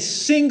wasn't a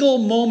single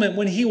moment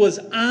when he was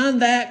on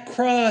that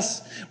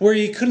cross where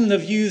he couldn't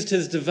have used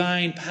his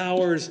divine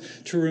powers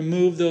to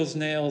remove those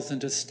nails and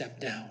to step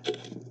down.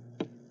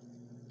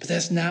 But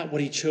that's not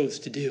what he chose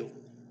to do.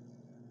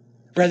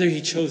 Rather,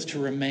 he chose to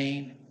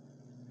remain.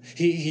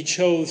 He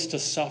chose to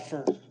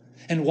suffer.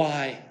 And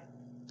why?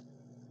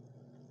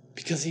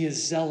 Because he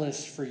is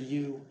zealous for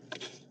you.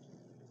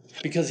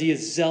 Because he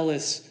is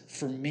zealous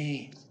for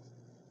me.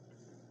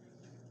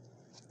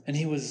 And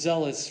he was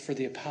zealous for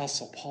the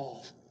Apostle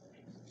Paul.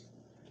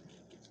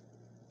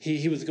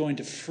 He was going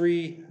to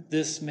free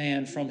this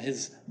man from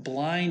his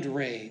blind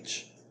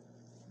rage.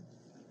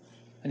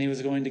 And he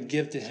was going to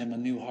give to him a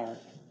new heart.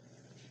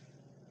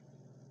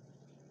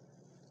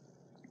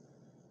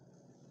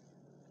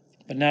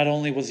 But not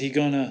only was he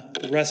going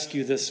to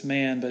rescue this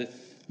man,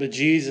 but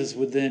Jesus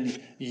would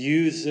then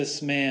use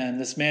this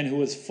man who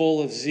was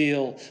full of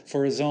zeal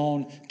for his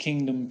own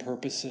kingdom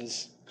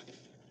purposes.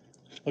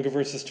 Look at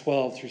verses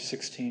 12 through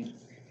 16.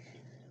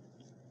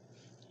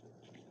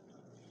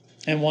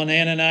 And one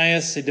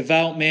Ananias, a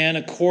devout man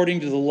according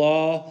to the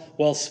law,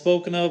 well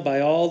spoken of by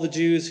all the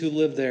Jews who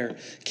lived there,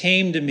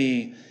 came to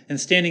me, and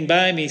standing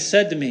by me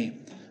said to me,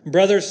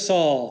 Brother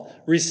Saul,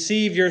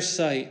 receive your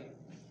sight.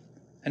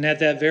 And at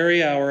that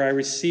very hour I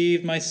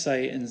received my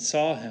sight and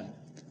saw him.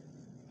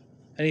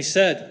 And he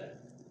said,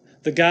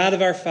 The God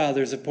of our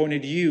fathers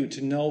appointed you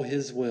to know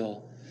his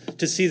will,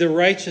 to see the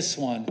righteous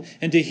one,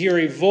 and to hear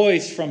a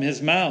voice from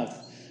his mouth.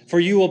 For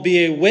you will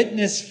be a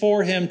witness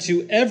for him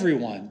to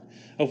everyone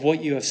of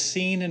what you have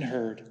seen and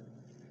heard.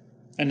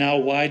 And now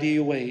why do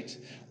you wait?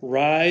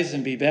 Rise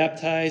and be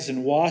baptized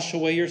and wash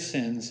away your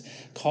sins,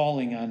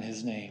 calling on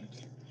his name.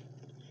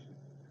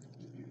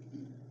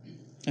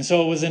 And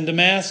so it was in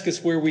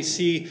Damascus where we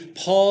see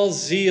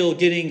Paul's zeal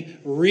getting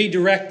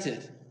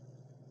redirected.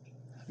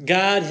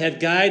 God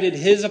had guided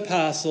his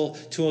apostle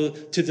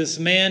to this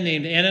man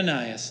named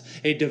Ananias,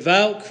 a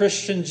devout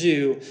Christian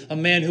Jew, a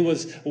man who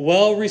was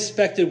well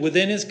respected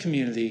within his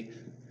community.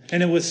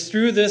 And it was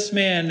through this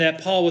man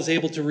that Paul was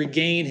able to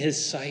regain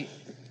his sight.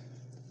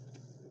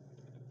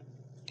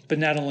 But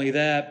not only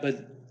that,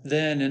 but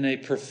then in a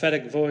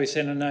prophetic voice,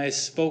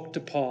 Ananias spoke to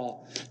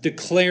Paul,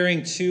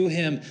 declaring to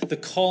him the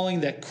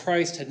calling that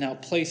Christ had now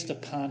placed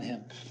upon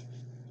him.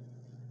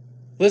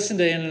 Listen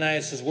to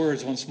Ananias'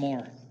 words once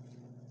more.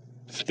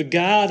 The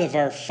God of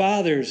our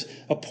fathers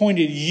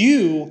appointed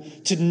you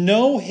to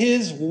know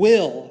his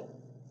will,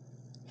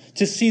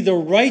 to see the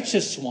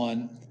righteous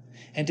one,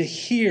 and to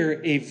hear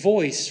a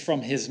voice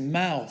from his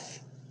mouth.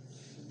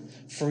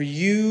 For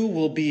you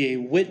will be a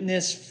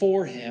witness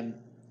for him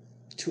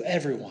to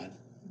everyone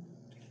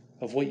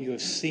of what you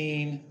have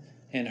seen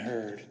and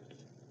heard.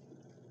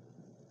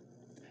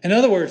 In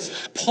other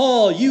words,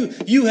 Paul,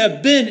 you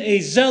have been a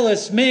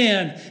zealous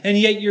man, and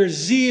yet your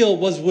zeal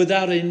was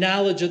without a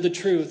knowledge of the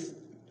truth.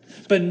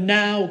 But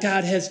now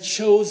God has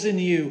chosen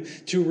you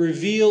to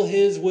reveal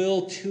his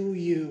will to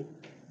you.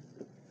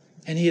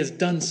 And he has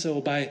done so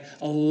by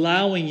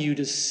allowing you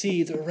to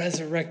see the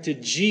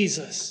resurrected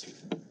Jesus.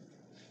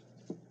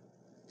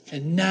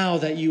 And now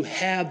that you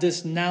have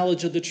this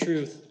knowledge of the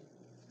truth,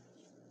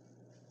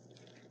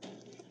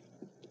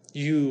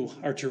 you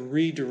are to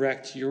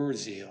redirect your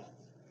zeal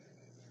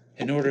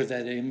in order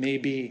that it may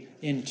be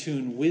in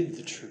tune with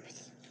the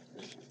truth.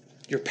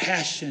 Your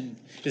passion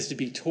is to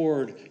be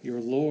toward your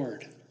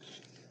Lord.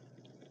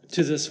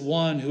 to this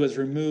one who has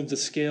removed the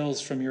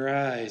scales from your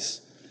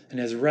eyes and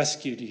has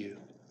rescued you.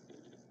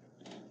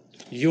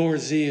 Your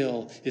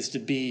zeal is to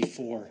be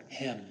for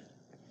him.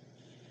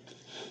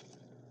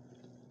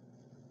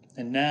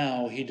 And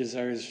now he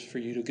desires for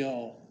you to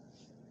go.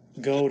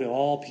 Go to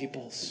all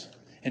peoples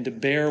and to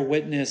bear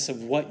witness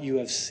of what you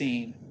have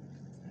seen,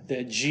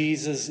 that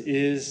Jesus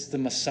is the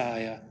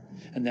Messiah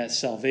and that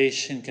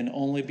salvation can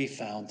only be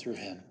found through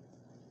him.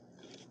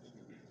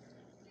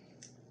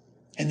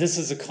 And this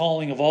is the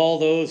calling of all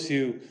those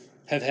who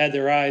have had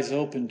their eyes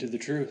opened to the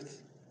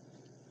truth.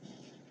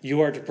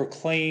 You are to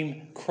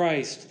proclaim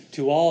Christ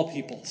to all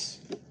peoples.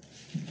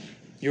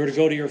 You are to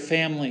go to your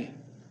family.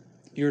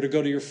 You are to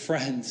go to your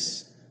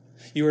friends.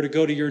 You are to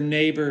go to your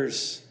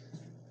neighbors.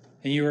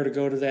 And you are to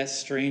go to that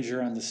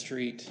stranger on the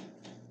street.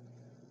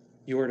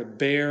 You are to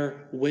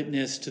bear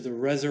witness to the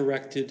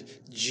resurrected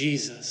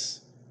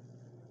Jesus.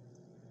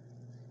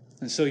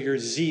 And so your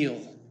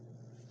zeal,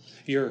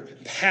 your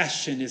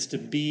passion is to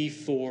be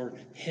for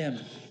him.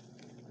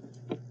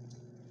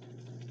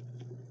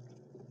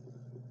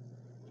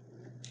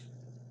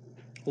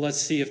 Let's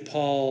see if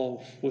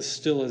Paul was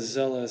still as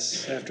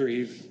zealous after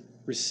he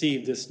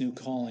received this new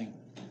calling.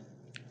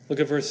 Look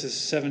at verses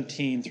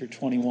 17 through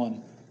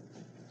 21.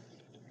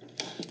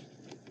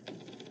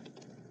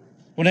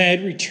 When I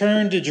had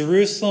returned to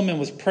Jerusalem and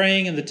was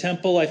praying in the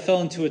temple, I fell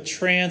into a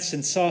trance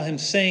and saw him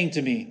saying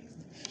to me,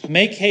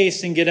 "Make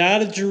haste and get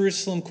out of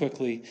Jerusalem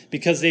quickly,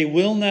 because they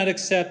will not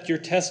accept your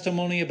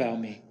testimony about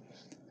me."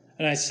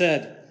 And I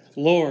said,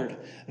 "Lord,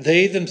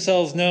 they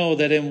themselves know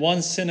that in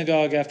one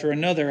synagogue after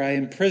another I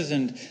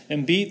imprisoned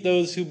and beat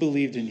those who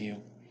believed in you.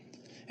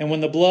 And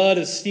when the blood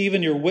of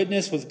Stephen, your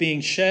witness, was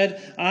being shed,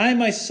 I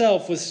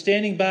myself was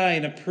standing by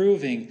and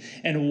approving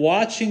and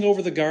watching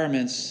over the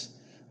garments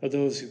of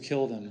those who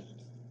killed him."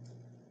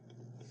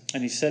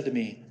 And he said to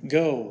me,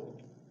 "Go,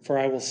 for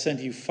I will send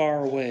you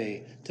far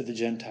away to the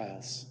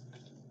Gentiles."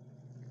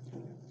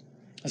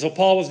 And so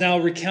Paul was now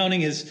recounting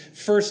his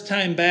first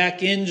time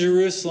back in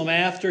Jerusalem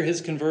after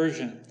his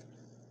conversion.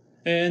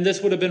 And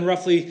this would have been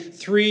roughly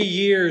 3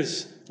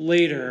 years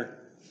later,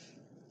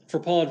 for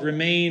Paul had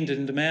remained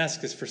in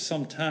Damascus for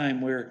some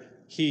time, where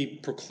he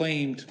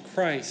proclaimed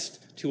Christ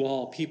to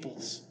all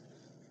peoples.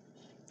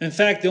 In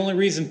fact, the only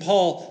reason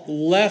Paul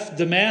left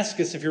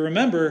Damascus, if you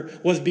remember,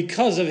 was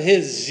because of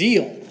his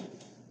zeal.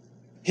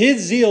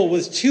 His zeal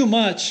was too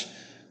much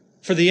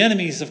for the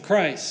enemies of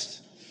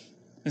Christ.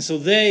 And so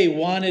they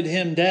wanted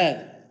him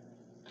dead.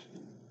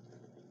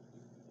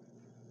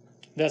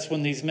 That's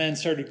when these men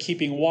started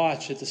keeping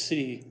watch at the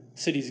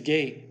city's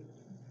gate.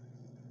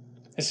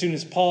 As soon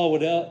as Paul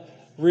would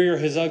rear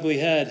his ugly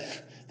head,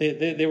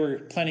 they were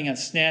planning on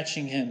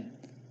snatching him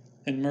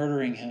and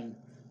murdering him.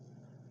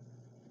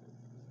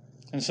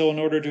 And so in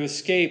order to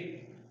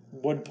escape,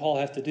 what did Paul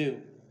have to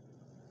do?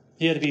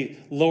 He had to be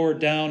lowered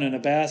down in a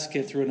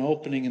basket through an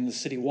opening in the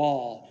city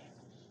wall.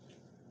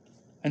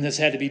 And this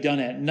had to be done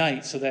at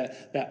night so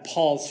that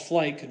Paul's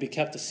flight could be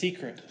kept a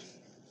secret.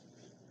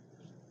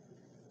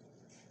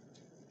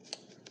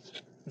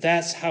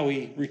 That's how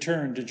he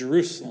returned to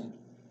Jerusalem,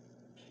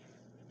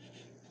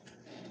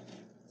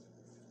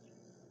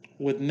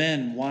 with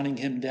men wanting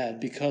him dead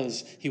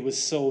because he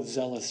was so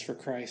zealous for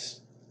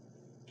Christ.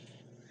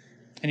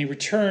 And he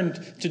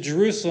returned to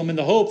Jerusalem in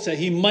the hopes that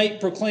he might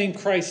proclaim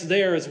Christ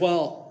there as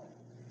well.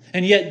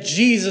 And yet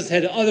Jesus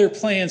had other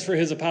plans for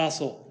his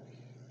apostle.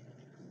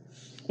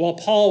 While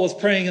Paul was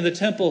praying in the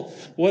temple,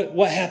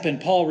 what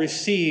happened? Paul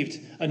received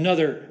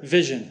another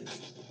vision.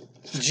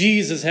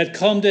 Jesus had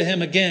come to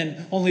him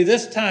again, only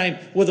this time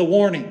with a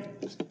warning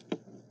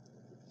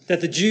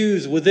that the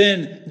Jews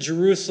within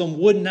Jerusalem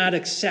would not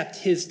accept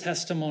his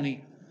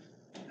testimony,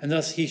 and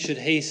thus he should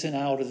hasten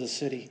out of the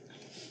city.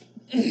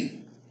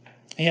 And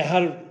yet,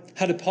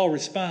 how did Paul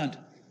respond?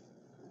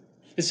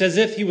 It's as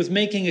if he was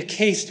making a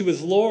case to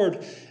his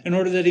Lord in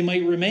order that he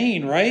might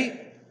remain, right?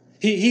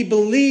 He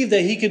believed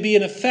that he could be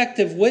an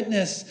effective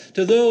witness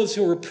to those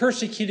who were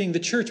persecuting the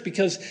church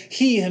because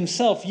he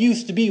himself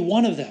used to be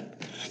one of them.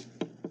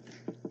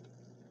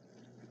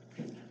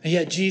 And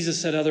yet Jesus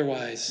said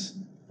otherwise.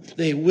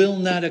 They will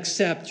not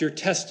accept your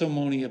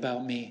testimony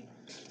about me.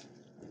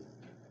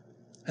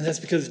 And that's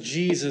because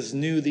Jesus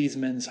knew these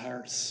men's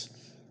hearts,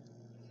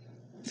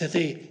 that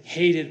they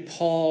hated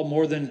Paul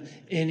more than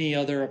any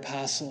other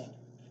apostle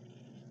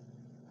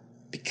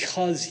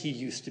because he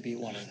used to be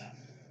one of them.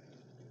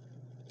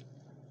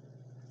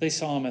 They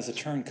saw him as a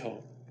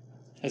turncoat,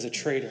 as a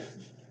traitor.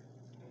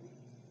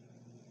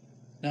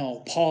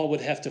 No, Paul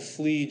would have to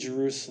flee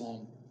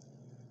Jerusalem.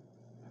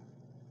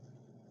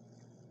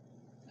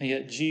 And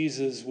yet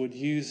Jesus would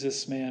use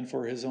this man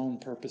for his own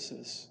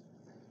purposes.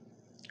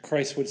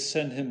 Christ would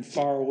send him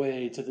far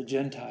away to the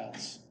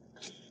Gentiles.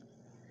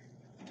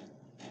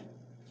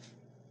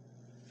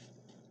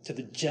 To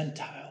the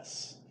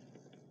Gentiles.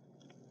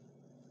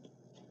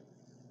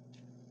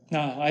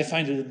 Now, I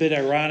find it a bit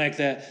ironic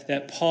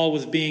that Paul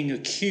was being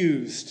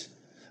accused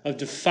of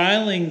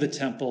defiling the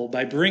temple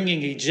by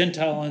bringing a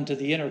Gentile into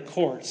the inner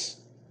courts.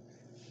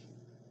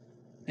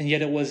 And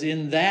yet it was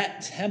in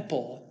that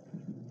temple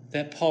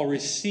that Paul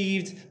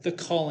received the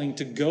calling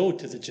to go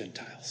to the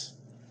Gentiles.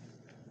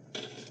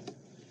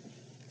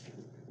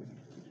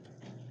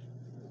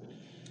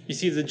 You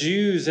see, the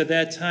Jews at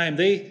that time,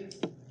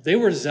 they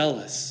were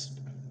zealous.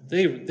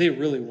 They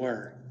really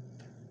were.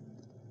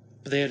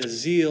 But they had a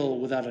zeal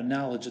without a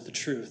knowledge of the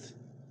truth.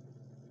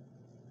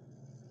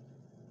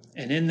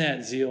 And in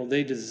that zeal,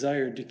 they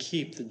desired to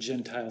keep the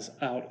Gentiles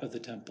out of the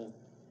temple.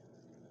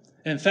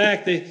 In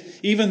fact,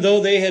 even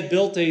though they had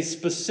built a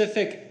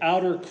specific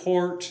outer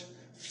court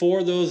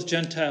for those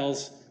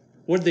Gentiles,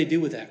 what did they do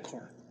with that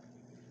court?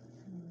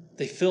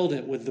 They filled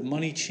it with the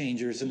money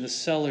changers and the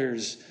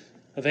sellers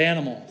of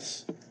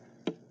animals.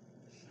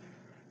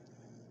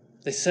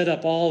 They set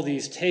up all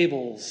these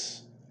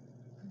tables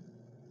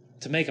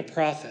to make a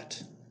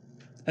profit.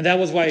 And that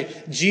was why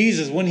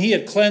Jesus, when he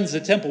had cleansed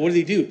the temple, what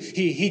did he do?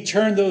 He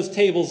turned those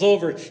tables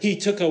over. He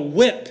took a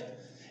whip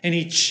and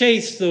he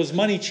chased those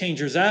money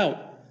changers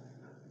out.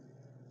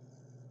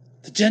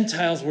 The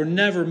Gentiles were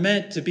never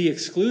meant to be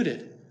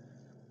excluded.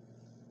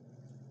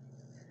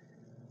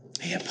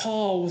 Yet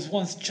Paul was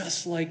once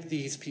just like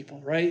these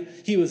people, right?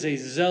 He was a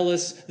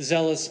zealous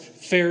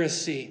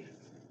Pharisee.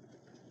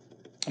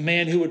 A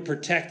man who would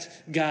protect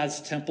God's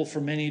temple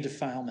from any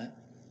defilement.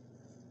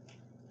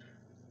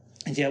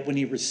 And yet when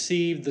he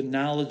received the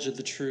knowledge of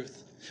the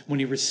truth, when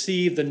he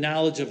received the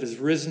knowledge of his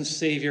risen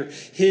Savior,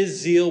 his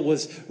zeal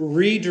was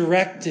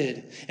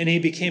redirected and he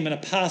became an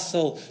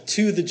apostle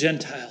to the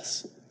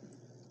Gentiles.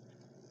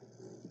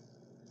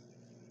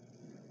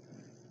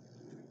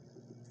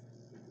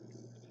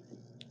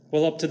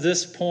 Well, up to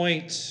this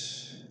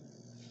point,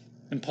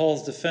 in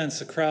Paul's defense,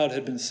 the crowd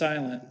had been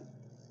silent.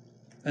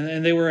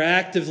 And they were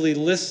actively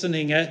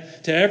listening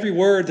to every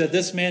word that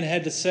this man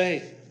had to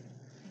say.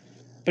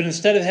 But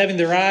instead of having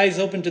their eyes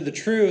open to the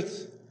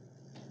truth,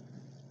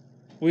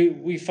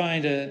 we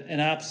find an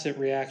opposite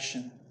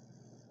reaction.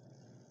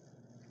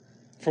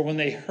 For when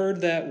they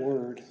heard that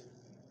word,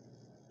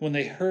 when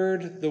they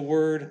heard the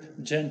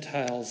word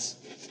Gentiles,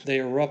 they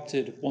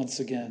erupted once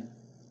again.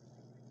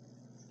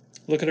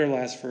 Look at our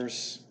last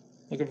verse.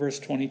 Look at verse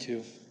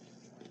 22.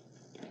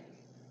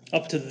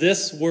 Up to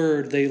this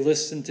word they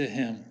listened to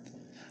him.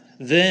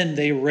 Then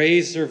they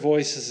raised their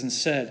voices and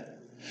said,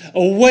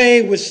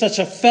 "Away with such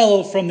a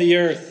fellow from the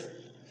earth,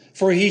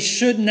 for he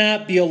should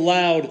not be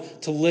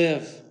allowed to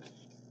live."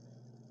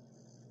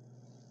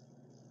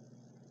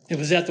 It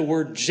was at the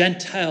word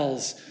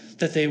Gentiles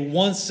that they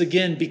once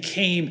again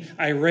became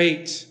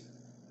irate.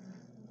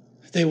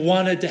 They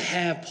wanted to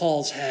have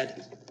Paul's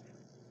head.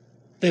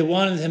 They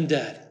wanted him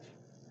dead.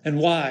 And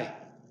why?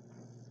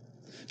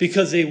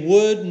 Because they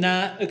would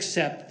not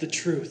accept the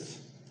truth.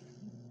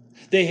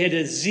 They had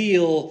a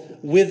zeal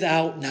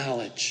without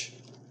knowledge.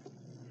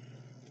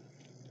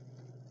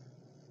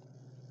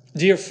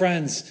 Dear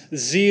friends,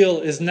 zeal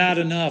is not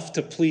enough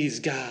to please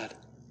God.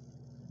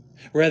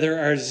 Rather,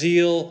 our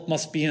zeal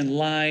must be in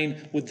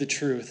line with the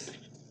truth.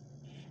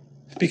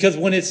 Because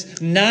when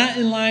it's not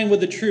in line with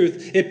the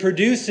truth, it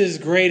produces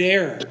great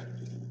error.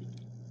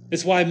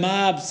 It's why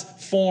mobs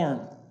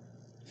form.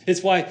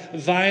 It's why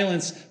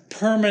violence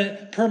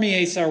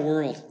permeates our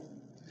world.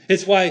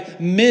 It's why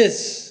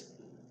myths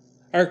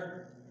are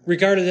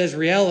regarded as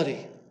reality.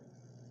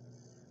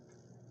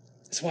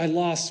 It's why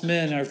lost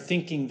men are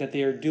thinking that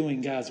they are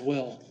doing God's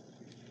will.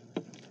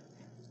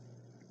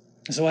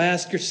 So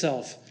ask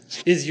yourself,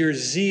 is your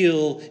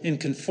zeal in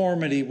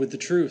conformity with the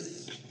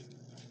truth?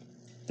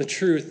 The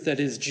truth that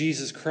is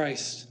Jesus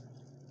Christ.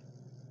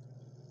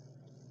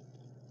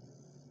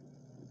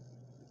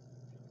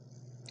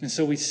 And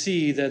so we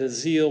see that a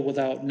zeal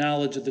without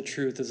knowledge of the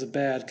truth is a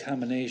bad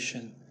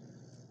combination.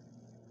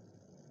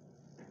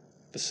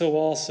 But so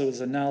also is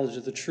a knowledge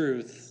of the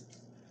truth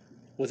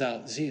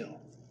without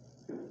zeal.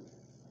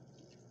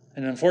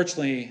 And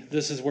unfortunately,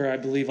 this is where I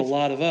believe a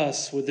lot of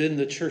us within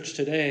the church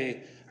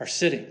today are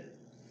sitting.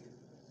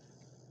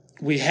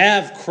 We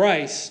have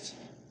Christ.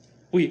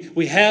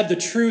 We have the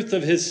truth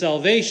of his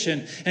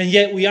salvation, and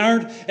yet we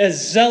aren't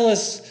as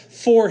zealous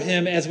for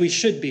him as we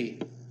should be.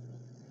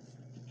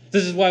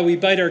 This is why we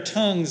bite our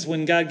tongues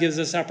when God gives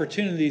us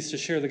opportunities to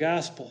share the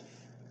gospel.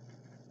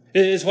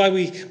 It is why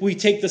we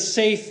take the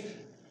safe,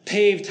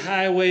 paved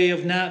highway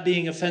of not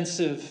being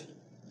offensive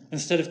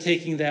instead of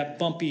taking that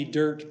bumpy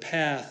dirt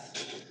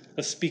path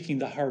of speaking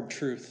the hard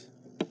truth.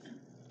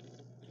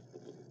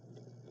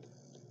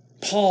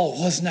 Paul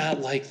was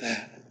not like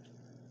that.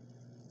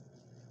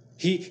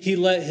 He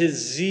let his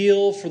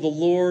zeal for the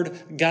Lord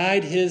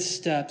guide his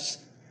steps,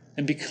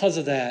 and because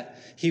of that,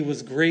 he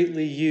was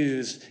greatly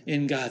used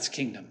in God's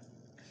kingdom.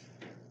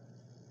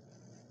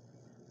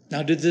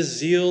 Now, did this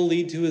zeal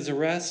lead to his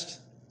arrest?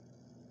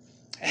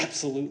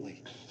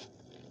 Absolutely.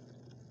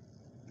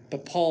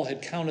 But Paul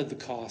had counted the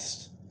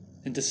cost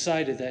and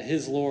decided that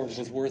his Lord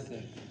was worth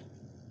it.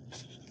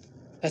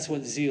 That's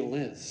what zeal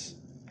is.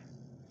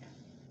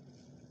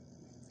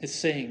 It's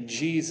saying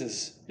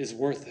Jesus is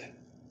worth it.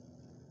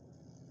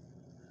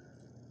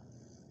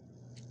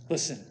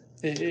 Listen,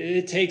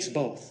 it takes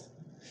both.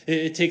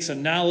 It takes a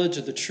knowledge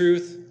of the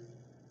truth,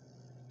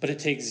 but it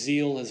takes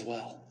zeal as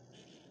well.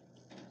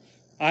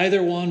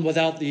 Either one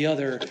without the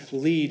other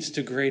leads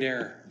to great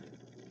error.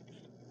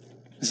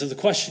 And so the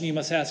question you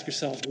must ask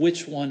yourself,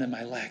 which one am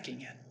I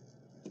lacking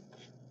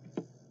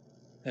in?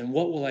 And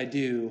what will I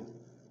do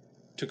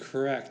to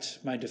correct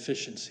my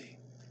deficiency?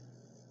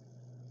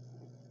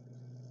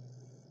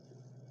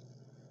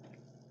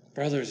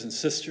 Brothers and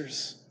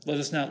sisters, let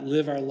us not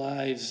live our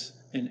lives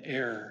in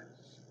error.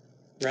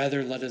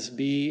 Rather, let us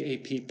be a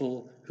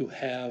people who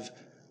have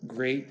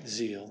great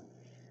zeal,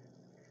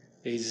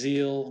 a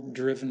zeal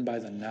driven by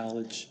the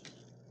knowledge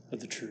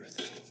of the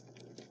truth.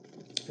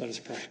 Let us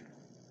pray.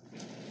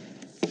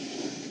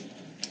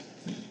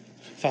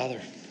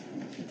 Father,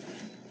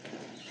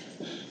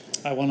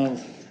 I want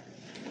to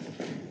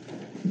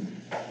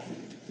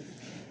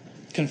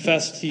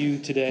confess to you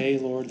today,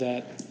 Lord,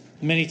 that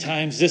many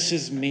times this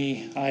is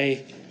me.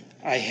 I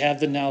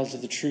have the knowledge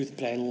of the truth,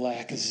 but I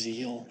lack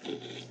zeal.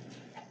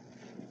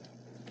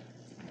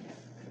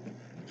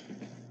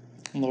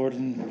 Lord,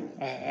 and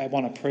I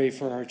want to pray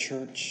for our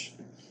church.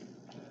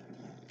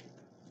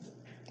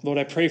 Lord,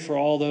 I pray for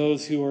all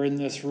those who are in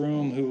this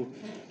room who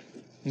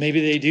maybe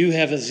they do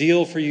have a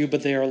zeal for you,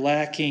 but they are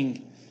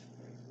lacking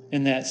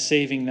in that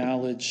saving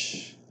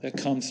knowledge that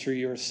comes through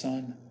your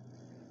Son.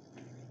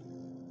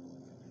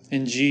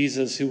 In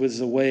Jesus, who is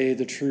the way,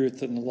 the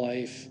truth, and the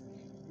life.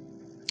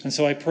 And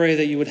so I pray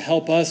that you would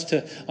help us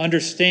to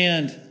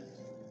understand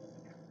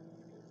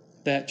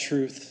that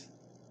truth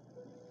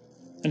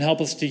and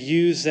help us to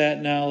use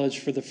that knowledge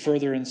for the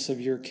furtherance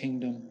of your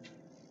kingdom.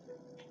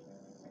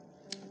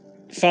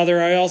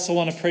 Father, I also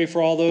want to pray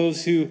for all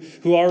those who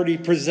already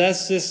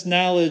possess this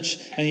knowledge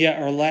and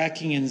yet are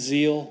lacking in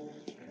zeal.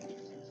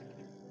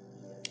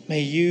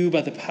 May you,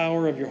 by the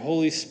power of your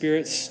Holy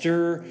Spirit,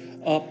 stir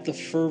up the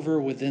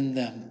fervor within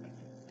them,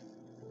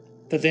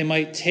 that they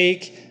might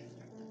take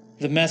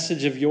the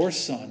message of your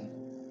Son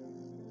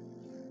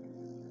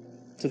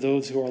to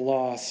those who are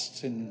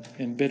lost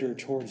and bitter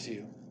towards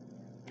you.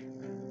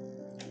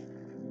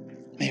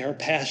 May our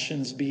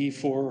passions be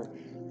for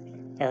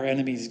our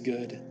enemies'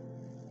 good,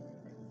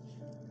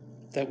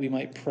 that we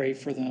might pray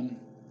for them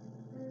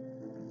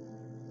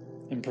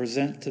and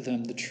present to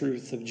them the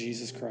truth of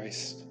Jesus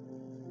Christ.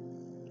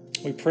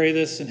 We pray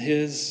this in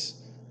his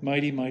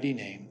mighty, mighty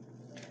name.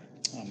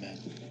 Amen.